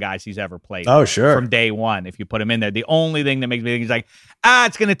position guys he's ever played. Oh, sure. From day one, if you put him in there. The only thing that makes me think is like,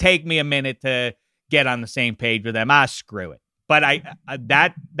 it's going to take me a minute to get on the same page with them. Screw it. But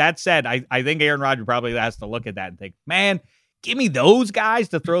that said, I think Aaron Rodgers probably has to look at that and think, man, give me those guys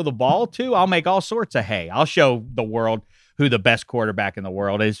to throw the ball to. I'll make all sorts of hay. I'll show the world who the best quarterback in the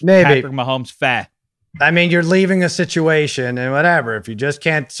world is. Maybe. Patrick Mahomes, fat. I mean, you're leaving a situation and whatever. If you just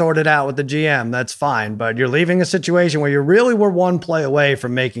can't sort it out with the GM, that's fine. But you're leaving a situation where you really were one play away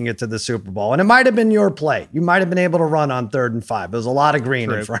from making it to the Super Bowl. And it might have been your play. You might have been able to run on 3rd and 5. There's a lot of green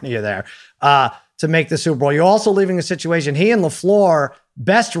in front of you there to make the Super Bowl. You're also leaving a situation. He and LaFleur,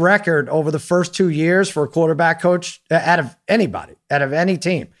 best record over the first 2 years for a quarterback coach out of anybody, out of any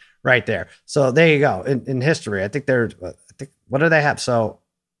team right there. So there you go. In history, I think what do they have? So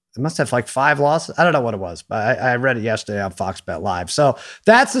they must have like 5 losses. I don't know what it was, but I read it yesterday on Fox Bet Live. So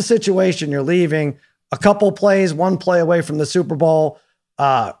that's the situation. You're leaving a couple plays, 1 play away from the Super Bowl.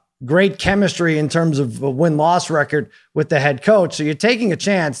 Great chemistry in terms of a win-loss record with the head coach. So you're taking a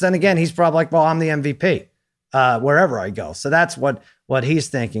chance. Then again, he's probably like, well, I'm the MVP wherever I go. So that's what he's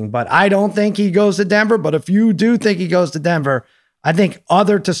thinking. But I don't think he goes to Denver. But if you do think he goes to Denver, I think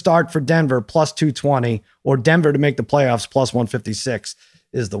other to start for Denver plus 220 or Denver to make the playoffs plus 156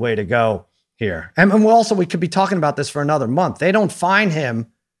 is the way to go here. And we could be talking about this for another month. They don't fine him.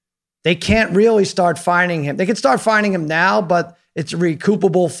 They can't really start fining him. They can start fining him now, but it's a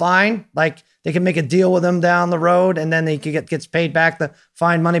recoupable fine. Like they can make a deal with him down the road and then he gets paid back the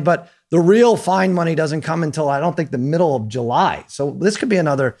fine money. But the real fine money doesn't come until I don't think the middle of July. So this could be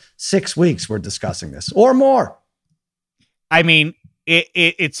another 6 weeks we're discussing this or more. I mean,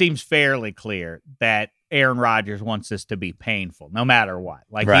 it seems fairly clear that Aaron Rodgers wants this to be painful, no matter what.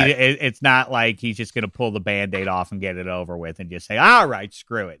 Like it's not like he's just going to pull the Band-Aid off and get it over with and just say, all right,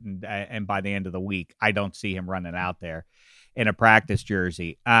 screw it. And by the end of the week, I don't see him running out there in a practice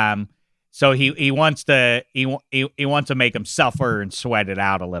jersey. So he wants to make him suffer and sweat it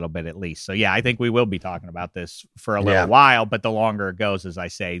out a little bit at least. So yeah, I think we will be talking about this for a little while, but the longer it goes, as I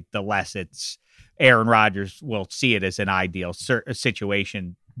say, the less it's Aaron Rodgers will see it as an ideal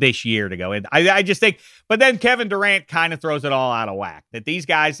situation this year to go in. I just think, but then Kevin Durant kind of throws it all out of whack. That these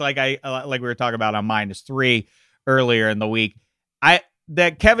guys, like we were talking about on -3 earlier in the week,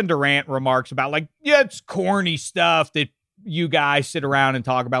 that Kevin Durant remarks about like, yeah, it's corny stuff that you guys sit around and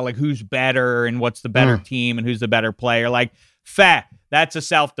talk about like who's better and what's the better team and who's the better player. Like, that's a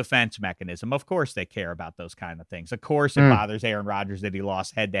self-defense mechanism. Of course they care about those kind of things. Of course it bothers Aaron Rodgers that he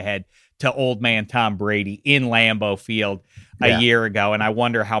lost head-to-head to old man Tom Brady in Lambeau Field a year ago. And I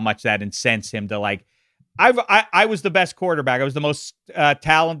wonder how much that incensed him to like, I was the best quarterback. I was the most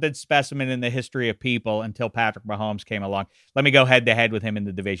talented specimen in the history of people until Patrick Mahomes came along. Let me go head to head with him in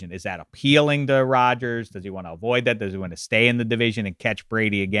the division. Is that appealing to Rodgers? Does he want to avoid that? Does he want to stay in the division and catch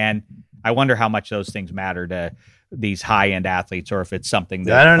Brady again? I wonder how much those things matter to these high-end athletes, or if it's something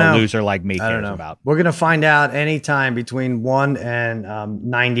that a loser like me cares about. We're going to find out anytime between 1 and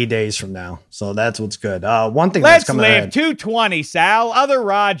 90 days from now. So that's what's good. One thing that's coming ahead. 220, Sal. Other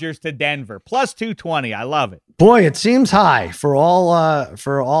Rodgers to Denver. Plus 220. I love it. Boy, it seems high for all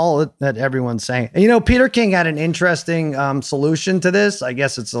that everyone's saying. You know, Peter King had an interesting solution to this. I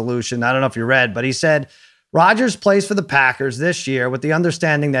guess it's a solution. I don't know if you read, but he said Rodgers plays for the Packers this year with the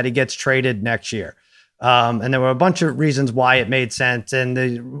understanding that he gets traded next year. And there were a bunch of reasons why it made sense. And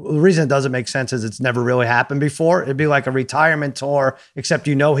the reason it doesn't make sense is it's never really happened before. It'd be like a retirement tour, except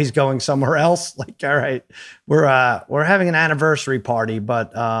he's going somewhere else. Like, all right, we're having an anniversary party,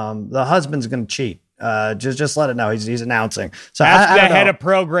 but the husband's going to cheat. Just let it know he's announcing. So ask the head of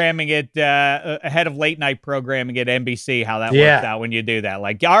programming at head of late night programming at NBC how that works out when you do that.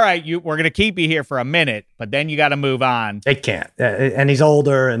 Like, all right, we're going to keep you here for a minute, but then you got to move on. It can't, and he's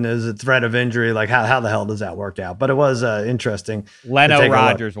older, and there's a threat of injury. Like, how the hell does that work out? But it was interesting. Leno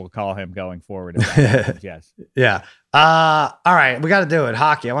Rodgers will call him going forward. Yes. Yeah. All right, we got to do it.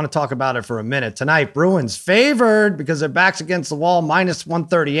 Hockey. I want to talk about it for a minute tonight. Bruins favored because their backs against the wall, minus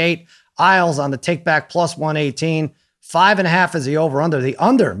 138. Isles on the take back plus 118. 5.5 is the over under. The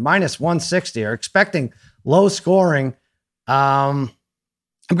under minus 160 are expecting low scoring. I'm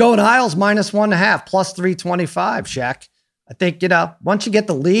going Isles minus 1.5 plus 325. Shaq. I think, once you get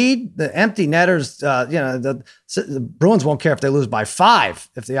the lead, the empty netters, the Bruins won't care if they lose by 5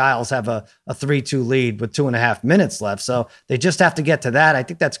 if the Isles have a 3-2 lead with 2.5 minutes left. So they just have to get to that. I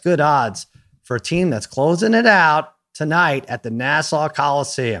think that's good odds for a team that's closing it out tonight at the Nassau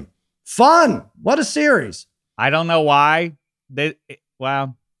Coliseum. Fun. What a series. I don't know why. I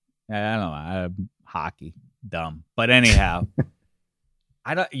don't know. Hockey. Dumb. But anyhow,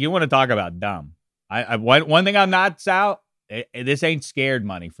 you want to talk about dumb. One thing I'm not, Sal, this ain't scared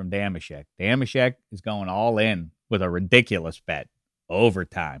money from Damashek. Damashek is going all in with a ridiculous bet.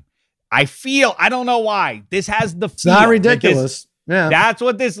 Overtime. I don't know why. This has the feel. It's not ridiculous. That's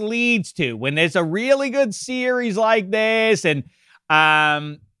what this leads to. When there's a really good series like this, and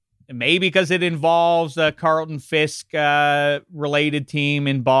maybe because it involves a Carlton Fisk related team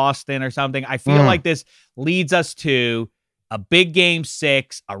in Boston or something, I feel like this leads us to a big game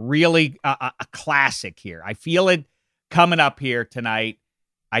 6, a really a classic here. I feel it coming up here tonight.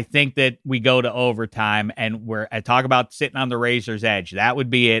 I think that we go to overtime, and I talk about sitting on the razor's edge. That would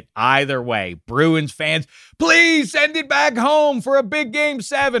be it either way. Bruins fans, please send it back home for a big game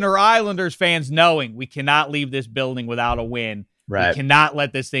 7, or Islanders fans knowing we cannot leave this building without a win. Right. We cannot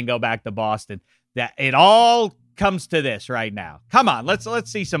let this thing go back to Boston. That it all comes to this right now. Come on, let's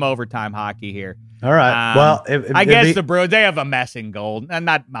see some overtime hockey here. All right. Well, I guess the Bruins, they have a mess in goal.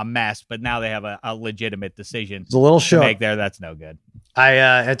 Not a mess, but now they have a legitimate decision. It's a little short. Make there. That's no good.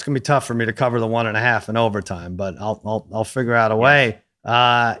 It's gonna be tough for me to cover the 1.5 in overtime, but I'll figure out a way.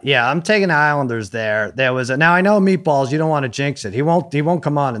 I'm taking the Islanders there. Now I know Meatballs, you don't want to jinx it. He won't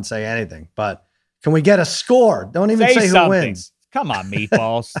come on and say anything, but can we get a score? Don't even say who wins. Come on,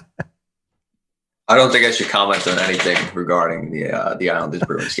 Meatballs. I don't think I should comment on anything regarding the Islanders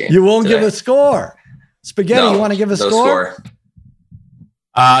Bruins game. You won't give a score. Spaghetti, you want to give a score?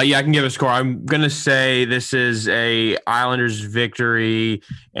 I can give a score. I'm going to say this is a Islanders victory,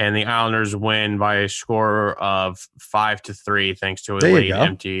 and the Islanders win by a score of 5-3, thanks to a late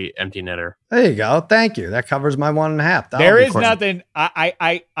empty netter. There you go. Thank you. That covers my 1.5. There is nothing.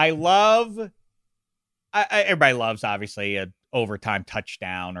 I love. Everybody loves, obviously, a overtime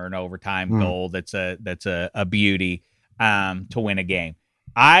touchdown or an overtime goal. That's a beauty to win a game.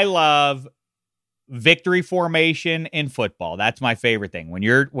 I love victory formation in football. That's my favorite thing.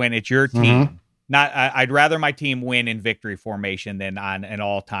 When it's your team. I'd rather my team win in victory formation than on an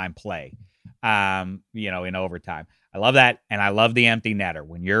all-time play. In overtime. I love that, and I love the empty netter.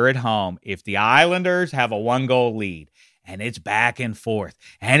 When you're at home, if the Islanders have a 1-goal lead, and it's back and forth,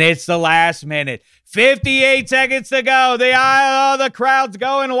 and it's the last minute, 58 seconds to go. The crowd's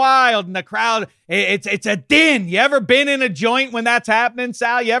going wild, and the crowd, it's a din. You ever been in a joint when that's happening,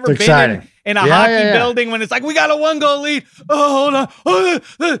 Sal? You ever been in a hockey building when it's like, we got a 1-goal lead? Oh, hold on. Oh,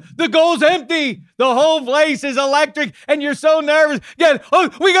 the goal's empty. The whole place is electric, and you're so nervous.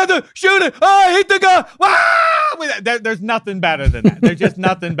 We got to shoot it. Oh, I hit the goal. Wow! There's nothing better than that. There's just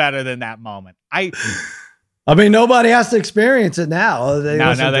nothing better than that moment. I mean, nobody has to experience it now. No, they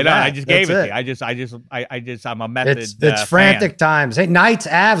don't. I just gave it to you. I'm a method. It's frantic times. Hey, Knights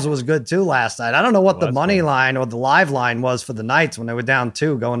Avs was good too last night. I don't know what the money line or the live line was for the Knights when they were down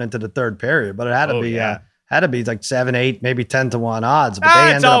 2 going into the third period, but it had to be like 7, 8, maybe 10-1 odds. But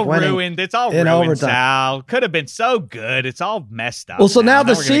they ended up winning. Ruined. It's all ruined, overtime. Sal. Could have been so good. It's all messed up. Well, so now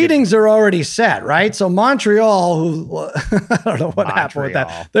the seedings are already set, right? So Montreal, who I don't know what happened with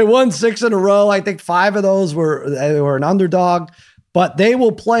that. They won 6 in a row. I think 5 of those were an underdog. But they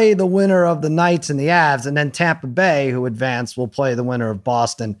will play the winner of the Knights and the Avs, and then Tampa Bay, who advanced, will play the winner of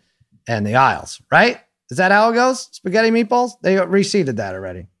Boston and the Isles, right? Is that how it goes? Spaghetti meatballs? They reseeded that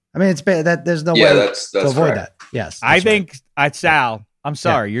already. I mean, it's bad that there's no way that's to avoid correct. that. Yes, I think Sal. I'm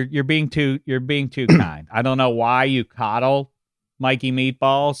sorry, you're being too kind. I don't know why you coddle Mikey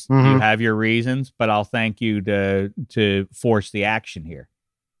Meatballs. You have your reasons, but I'll thank you to force the action here.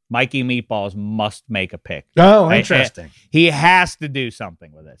 Mikey Meatballs must make a pick. Oh, interesting. He has to do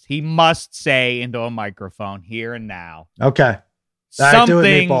something with this. He must say into a microphone here and now. Okay.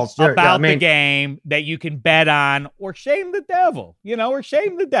 Something about the game that you can bet on, or shame the devil, or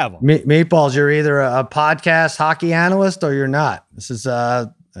shame the devil. Meatballs, you're either a podcast hockey analyst or you're not. This is, I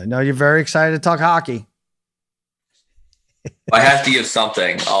know you're very excited to talk hockey. I have to give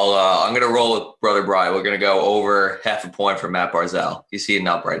something. I'm going to roll with Brother Brian. We're going to go over 0.5 point for Matt Barzal. He's heating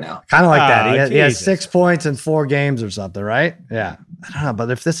up right now. Kind of like that. He has 6 points in 4 games or something, right? Yeah. I don't know,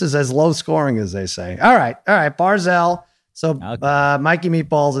 but if this is as low scoring as they say. All right. Barzal. So Mikey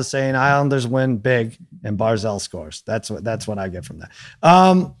Meatballs is saying Islanders win big and Barzal scores. That's what I get from that.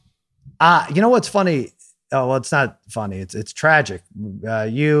 You know what's funny? Oh, well, it's not funny. It's tragic.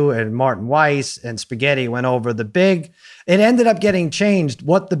 You and Martin Weiss and Spaghetti went over the big. It ended up getting changed.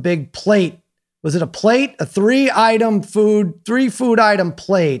 What the big plate was? It a plate? A 3 food item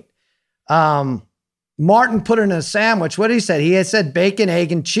plate. Martin put it in a sandwich. What did he say? He had said bacon,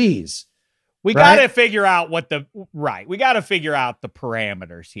 egg, and cheese. We got to figure out we got to figure out the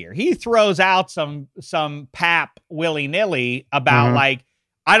parameters here. He throws out some pap willy-nilly about like,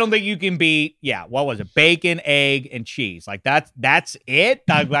 I don't think you can be, what was it? Bacon, egg, and cheese. Like that's it.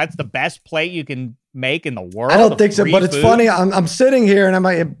 That's the best plate you can make in the world. I don't think so, but it's funny. I'm sitting here and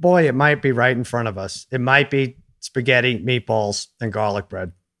it might be right in front of us. It might be spaghetti, meatballs, and garlic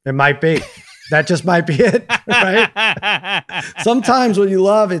bread. It might be. That just might be it, right? Sometimes what you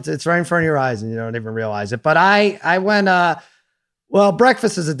love, it's right in front of your eyes and you don't even realize it. But I went,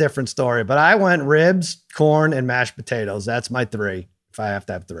 breakfast is a different story, but I went ribs, corn, and mashed potatoes. That's my 3, if I have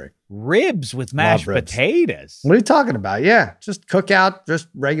to have 3. Ribs with mashed potatoes? What are you talking about? Yeah, just cookout, just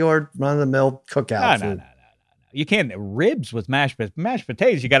regular run-of-the-mill cookout food. No. You can't ribs with mashed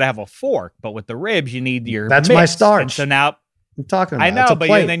potatoes. You got to have a fork, but with the ribs, you need your That's mitts. my starch. And so now... I'm talking about. I know, but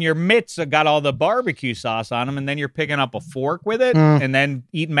then your mitts have got all the barbecue sauce on them, and then you're picking up a fork with it, and then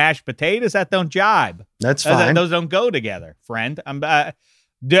eating mashed potatoes. That don't jibe. That's fine. Those don't go together, friend.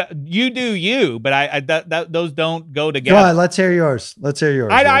 You do you, but those don't go together. Go ahead, let's hear yours.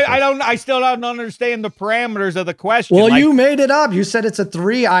 I still don't understand the parameters of the question. Well, you made it up. You said it's a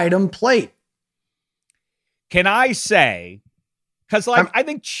 3-item plate. Can I say? Because I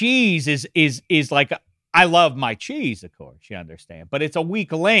think cheese is like. I love my cheese, of course, you understand, but it's a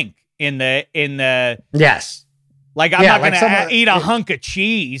weak link in the yes. Like I'm not going to eat a hunk of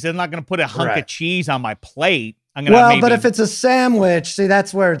cheese. I'm not going to put a hunk of cheese on my plate. I'm going to but if it's a sandwich, see,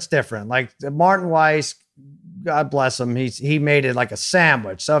 that's where it's different. Like Martin Weiss, God bless him, he made it like a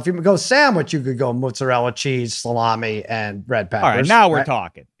sandwich. So if you go sandwich, you could go mozzarella, cheese, salami, and red peppers. All right, now we're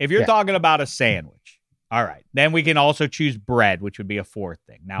talking. If you're talking about a sandwich, all right, then we can also choose bread, which would be a 4th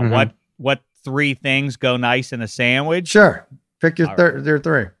thing. Now, what 3 things go nice in a sandwich? Sure. Pick your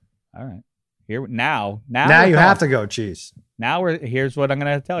 3. All right. Here now you have to go cheese. Now here's what I'm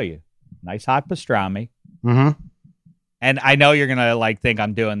going to tell you. Nice hot pastrami. Mm-hmm. And I know you're going to think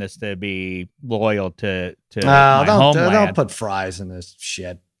I'm doing this to be loyal to my homeland. Don't put fries in this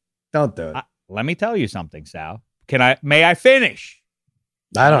shit. Don't do it. Let me tell you something, Sal. May I finish?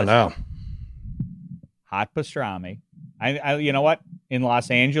 I don't know. Hot pastrami. I you know what? In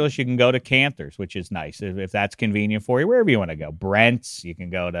Los Angeles, you can go to Cantor's, which is nice if that's convenient for you. Wherever you want to go, Brent's. You can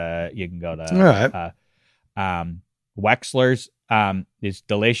go to. Wexler's is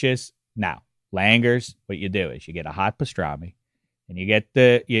delicious. Now Langer's, what you do is you get a hot pastrami, and you get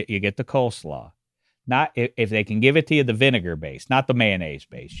the coleslaw. Not if they can give it to you the vinegar base, not the mayonnaise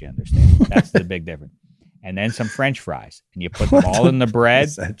base. You understand? That's the big difference. And then some French fries, and you put them all in the bread.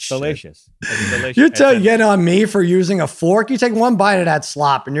 Delicious. It's delicious. You're getting on me for using a fork. You take one bite of that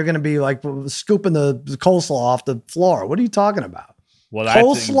slop, and you're going to be like scooping the coleslaw off the floor. What are you talking about? Well,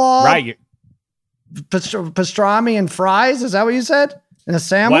 coleslaw, right? pastrami and fries. Is that what you said? In a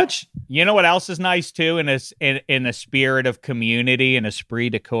sandwich? You know what else is nice too, in a spirit of community and esprit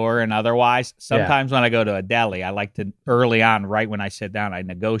de corps and otherwise. Sometimes when I go to a deli, I like to early on, right when I sit down, I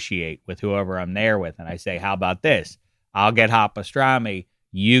negotiate with whoever I'm there with, and I say, "How about this? I'll get hot pastrami,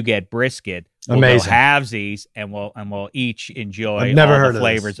 you get brisket. We'll Amazing. go halvesies, and we'll each enjoy I've never all heard the of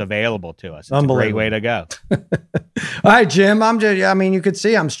flavors this. available to us. It's a great way to go. All right, Jim. I mean, you could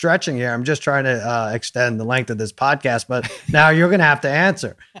see I'm stretching here. I'm just trying to extend the length of this podcast, but now you're going to have to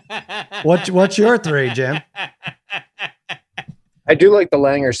answer. What's your 3, Jim? I do like the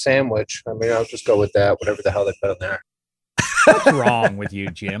Langer sandwich. I mean, I'll just go with that, whatever the hell they put on there. What's wrong with you,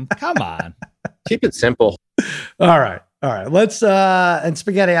 Jim? Come on. Keep it simple. All right. Let's and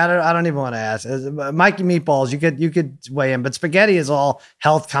Spaghetti. I don't even want to ask. Mikey Meatballs. You could weigh in, but Spaghetti is all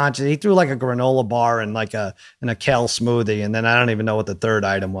health conscious. He threw like a granola bar and like a kale smoothie, and then I don't even know what the third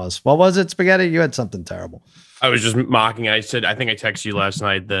item was. What was it, Spaghetti? You had something terrible. I was just mocking. I think I texted you last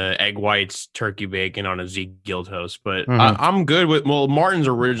night the egg whites, turkey bacon on a Zeke Guild toast, but I'm good with. Well, Martin's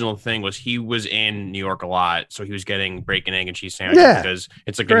original thing was he was in New York a lot, so he was getting bacon, egg, and cheese sandwiches because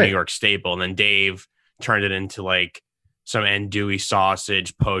it's like a New York staple. And then Dave turned it into like some andouille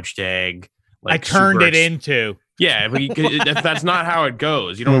sausage, poached egg. Like I turned it into. Yeah, but if that's not how it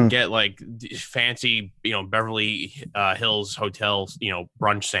goes. You don't get like fancy, Beverly Hills hotel,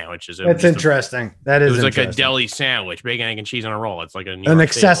 brunch sandwiches. That's interesting. That is. It was like a deli sandwich, bacon, egg, and cheese on a roll. It's like an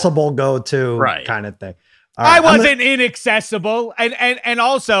accessible go-to kind of thing. Right, I wasn't inaccessible, and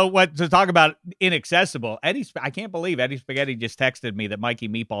also what to talk about inaccessible. I can't believe Eddie Spaghetti just texted me that Mikey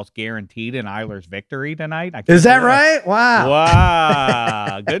Meatballs guaranteed an Islanders victory tonight. Is that right?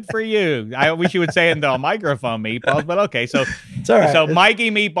 Wow, good for you. I wish you would say it into a microphone, Meatballs, but okay. So it's all right. So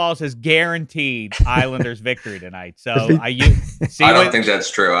Mikey Meatballs has guaranteed Islanders victory tonight. So I don't think that's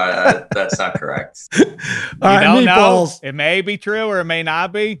true. That's not correct. All right, don't know. It may be true or it may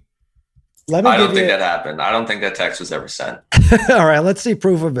not be. I don't think that happened. I don't think that text was ever sent. All right, let's see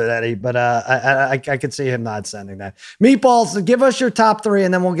proof of it, Eddie. But I could see him not sending that. Meatballs, give us your top 3,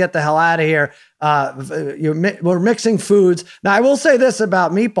 and then we'll get the hell out of here. We're mixing foods. Now, I will say this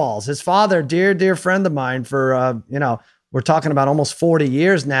about Meatballs. His father, dear friend of mine for, we're talking about almost 40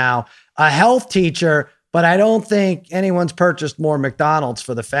 years now, a health teacher, but I don't think anyone's purchased more McDonald's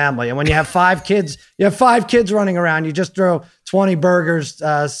for the family. And when you have 5 kids, running around, you just throw 20 burgers,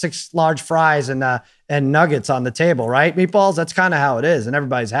 6 large fries, and nuggets on the table, right? Meatballs, that's kind of how it is, and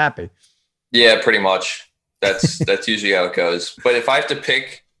everybody's happy. Yeah, pretty much. That's usually how it goes. But if I have to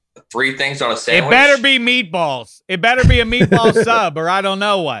pick 3 things on a sandwich, it better be meatballs. It better be a meatball sub, or I don't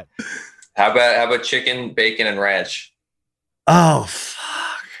know what. How about chicken, bacon, and ranch? Oh, fuck.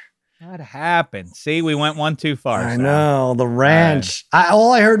 What happened? See, we went one too far. I know, the ranch.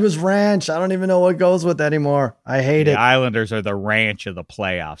 All I heard was ranch. I don't even know what goes with anymore. I hate it. The Islanders are the ranch of the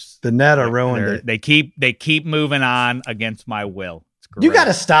playoffs. The Netta ruined it. They keep moving on against my will. You got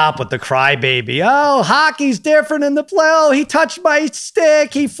to stop with the crybaby. Oh, hockey's different in the play. Oh, he touched my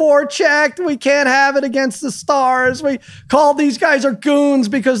stick. He forechecked. We can't have it against the Stars. We call these guys are goons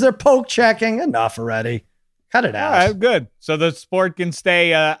because they're poke checking. Enough already. Cut it out. All right, good. So the sport can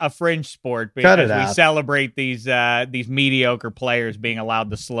stay a fringe sport because we celebrate these mediocre players being allowed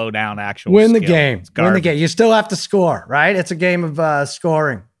to slow down actual Win skill. the game. Win the game. You still have to score, right? It's a game of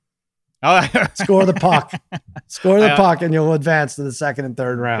scoring. Oh, score the puck. Score the puck, and you'll advance to the second and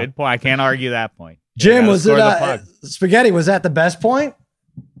third round. Good point. I can't argue that point. Jim, was it Spaghetti? Was that the best point?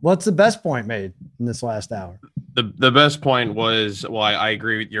 What's the best point made in this last hour? The best point was, well, I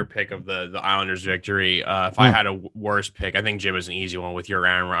agree with your pick of the Islanders victory. If I had a worse pick, I think Jim is an easy one with your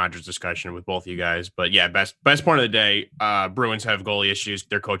Aaron Rodgers discussion with both of you guys. But yeah, best point of the day. Bruins have goalie issues.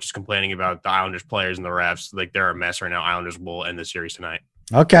 Their coach is complaining about the Islanders players and the refs. Like, they're a mess right now. Islanders will end the series tonight.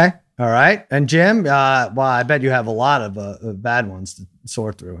 Okay. All right. And Jim, well, I bet you have a lot of bad ones to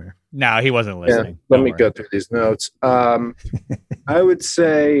sort through here. No, he wasn't listening. Yeah, let me go through these notes. I would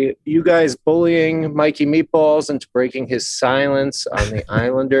say you guys bullying Mikey Meatballs into breaking his silence on the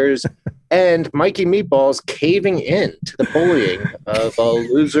Islanders, and Mikey Meatballs caving in to the bullying of a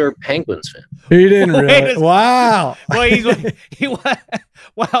loser Penguins fan. He didn't really. Wow. Well,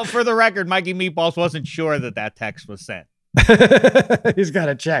 well, for the record, Mikey Meatballs wasn't sure that text was sent. He's got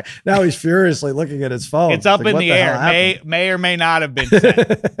to check. Now he's furiously looking at his phone. It's up in the air. May or may not have been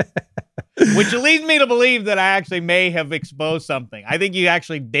sent. Which leads me to believe that I actually may have exposed something. I think you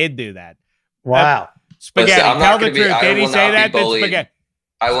actually did do that. Wow. Spaghetti, tell the truth. Did he say that? Spaghetti.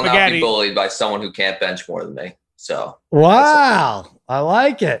 I will not be bullied by someone who can't bench more than me. So wow. I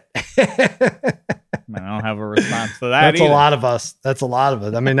like it. I don't have a response to that. That's either. a lot of us. That's a lot of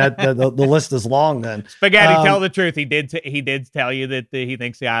it. I mean, the list is long. Then Spaghetti, tell the truth. He did tell you that he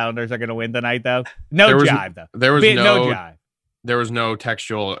thinks the Islanders are going to win tonight, though. No jive, though. There was no jive. There was no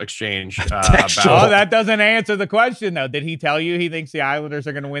textual exchange about. Oh, that doesn't answer the question, though. Did he tell you he thinks the Islanders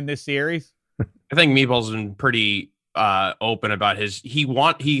are going to win this series? I think Meatball's been pretty open about he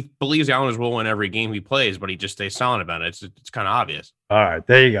believes the Islanders will win every game he plays, but he just stays silent about it. It's kind of obvious. All right,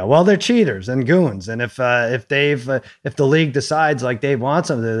 there you go. Well, they're cheaters and goons, and if the league decides like Dave wants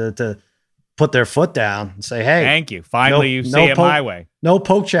them to put their foot down and say, "Hey, thank you. Finally, you see it my way. No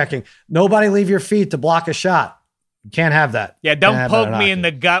poke checking. Nobody leave your feet to block a shot. You can't have that. Yeah, don't poke me in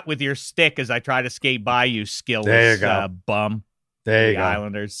the gut with your stick as I try to skate by you, skillless bum." There you go.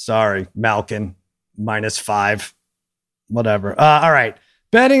 Islanders. Sorry, Malkin, -5. Whatever. All right.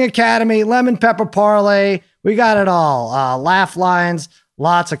 Betting Academy, Lemon Pepper Parlay. We got it all. Laugh lines,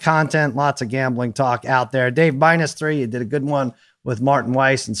 lots of content, lots of gambling talk out there. Dave, -3. You did a good one with Martin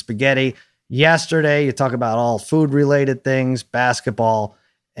Weiss and Spaghetti. Yesterday, you talk about all food-related things, basketball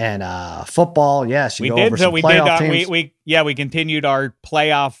and football. Yes, you go over some playoff teams. We continued our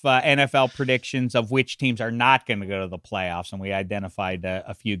playoff NFL predictions of which teams are not going to go to the playoffs, and we identified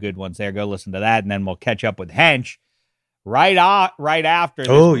a few good ones there. Go listen to that, and then we'll catch up with Hench right after this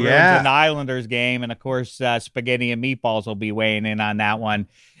Bruins and Islanders game. And, of course, Spaghetti and Meatballs will be weighing in on that one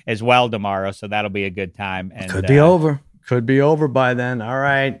as well tomorrow, so that'll be a good time. And Could be over. Could be over by then. All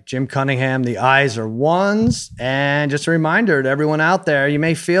right, Jim Cunningham, the eyes are ones. And just a reminder to everyone out there, you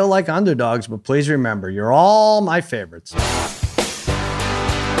may feel like underdogs, but please remember, you're all my favorites.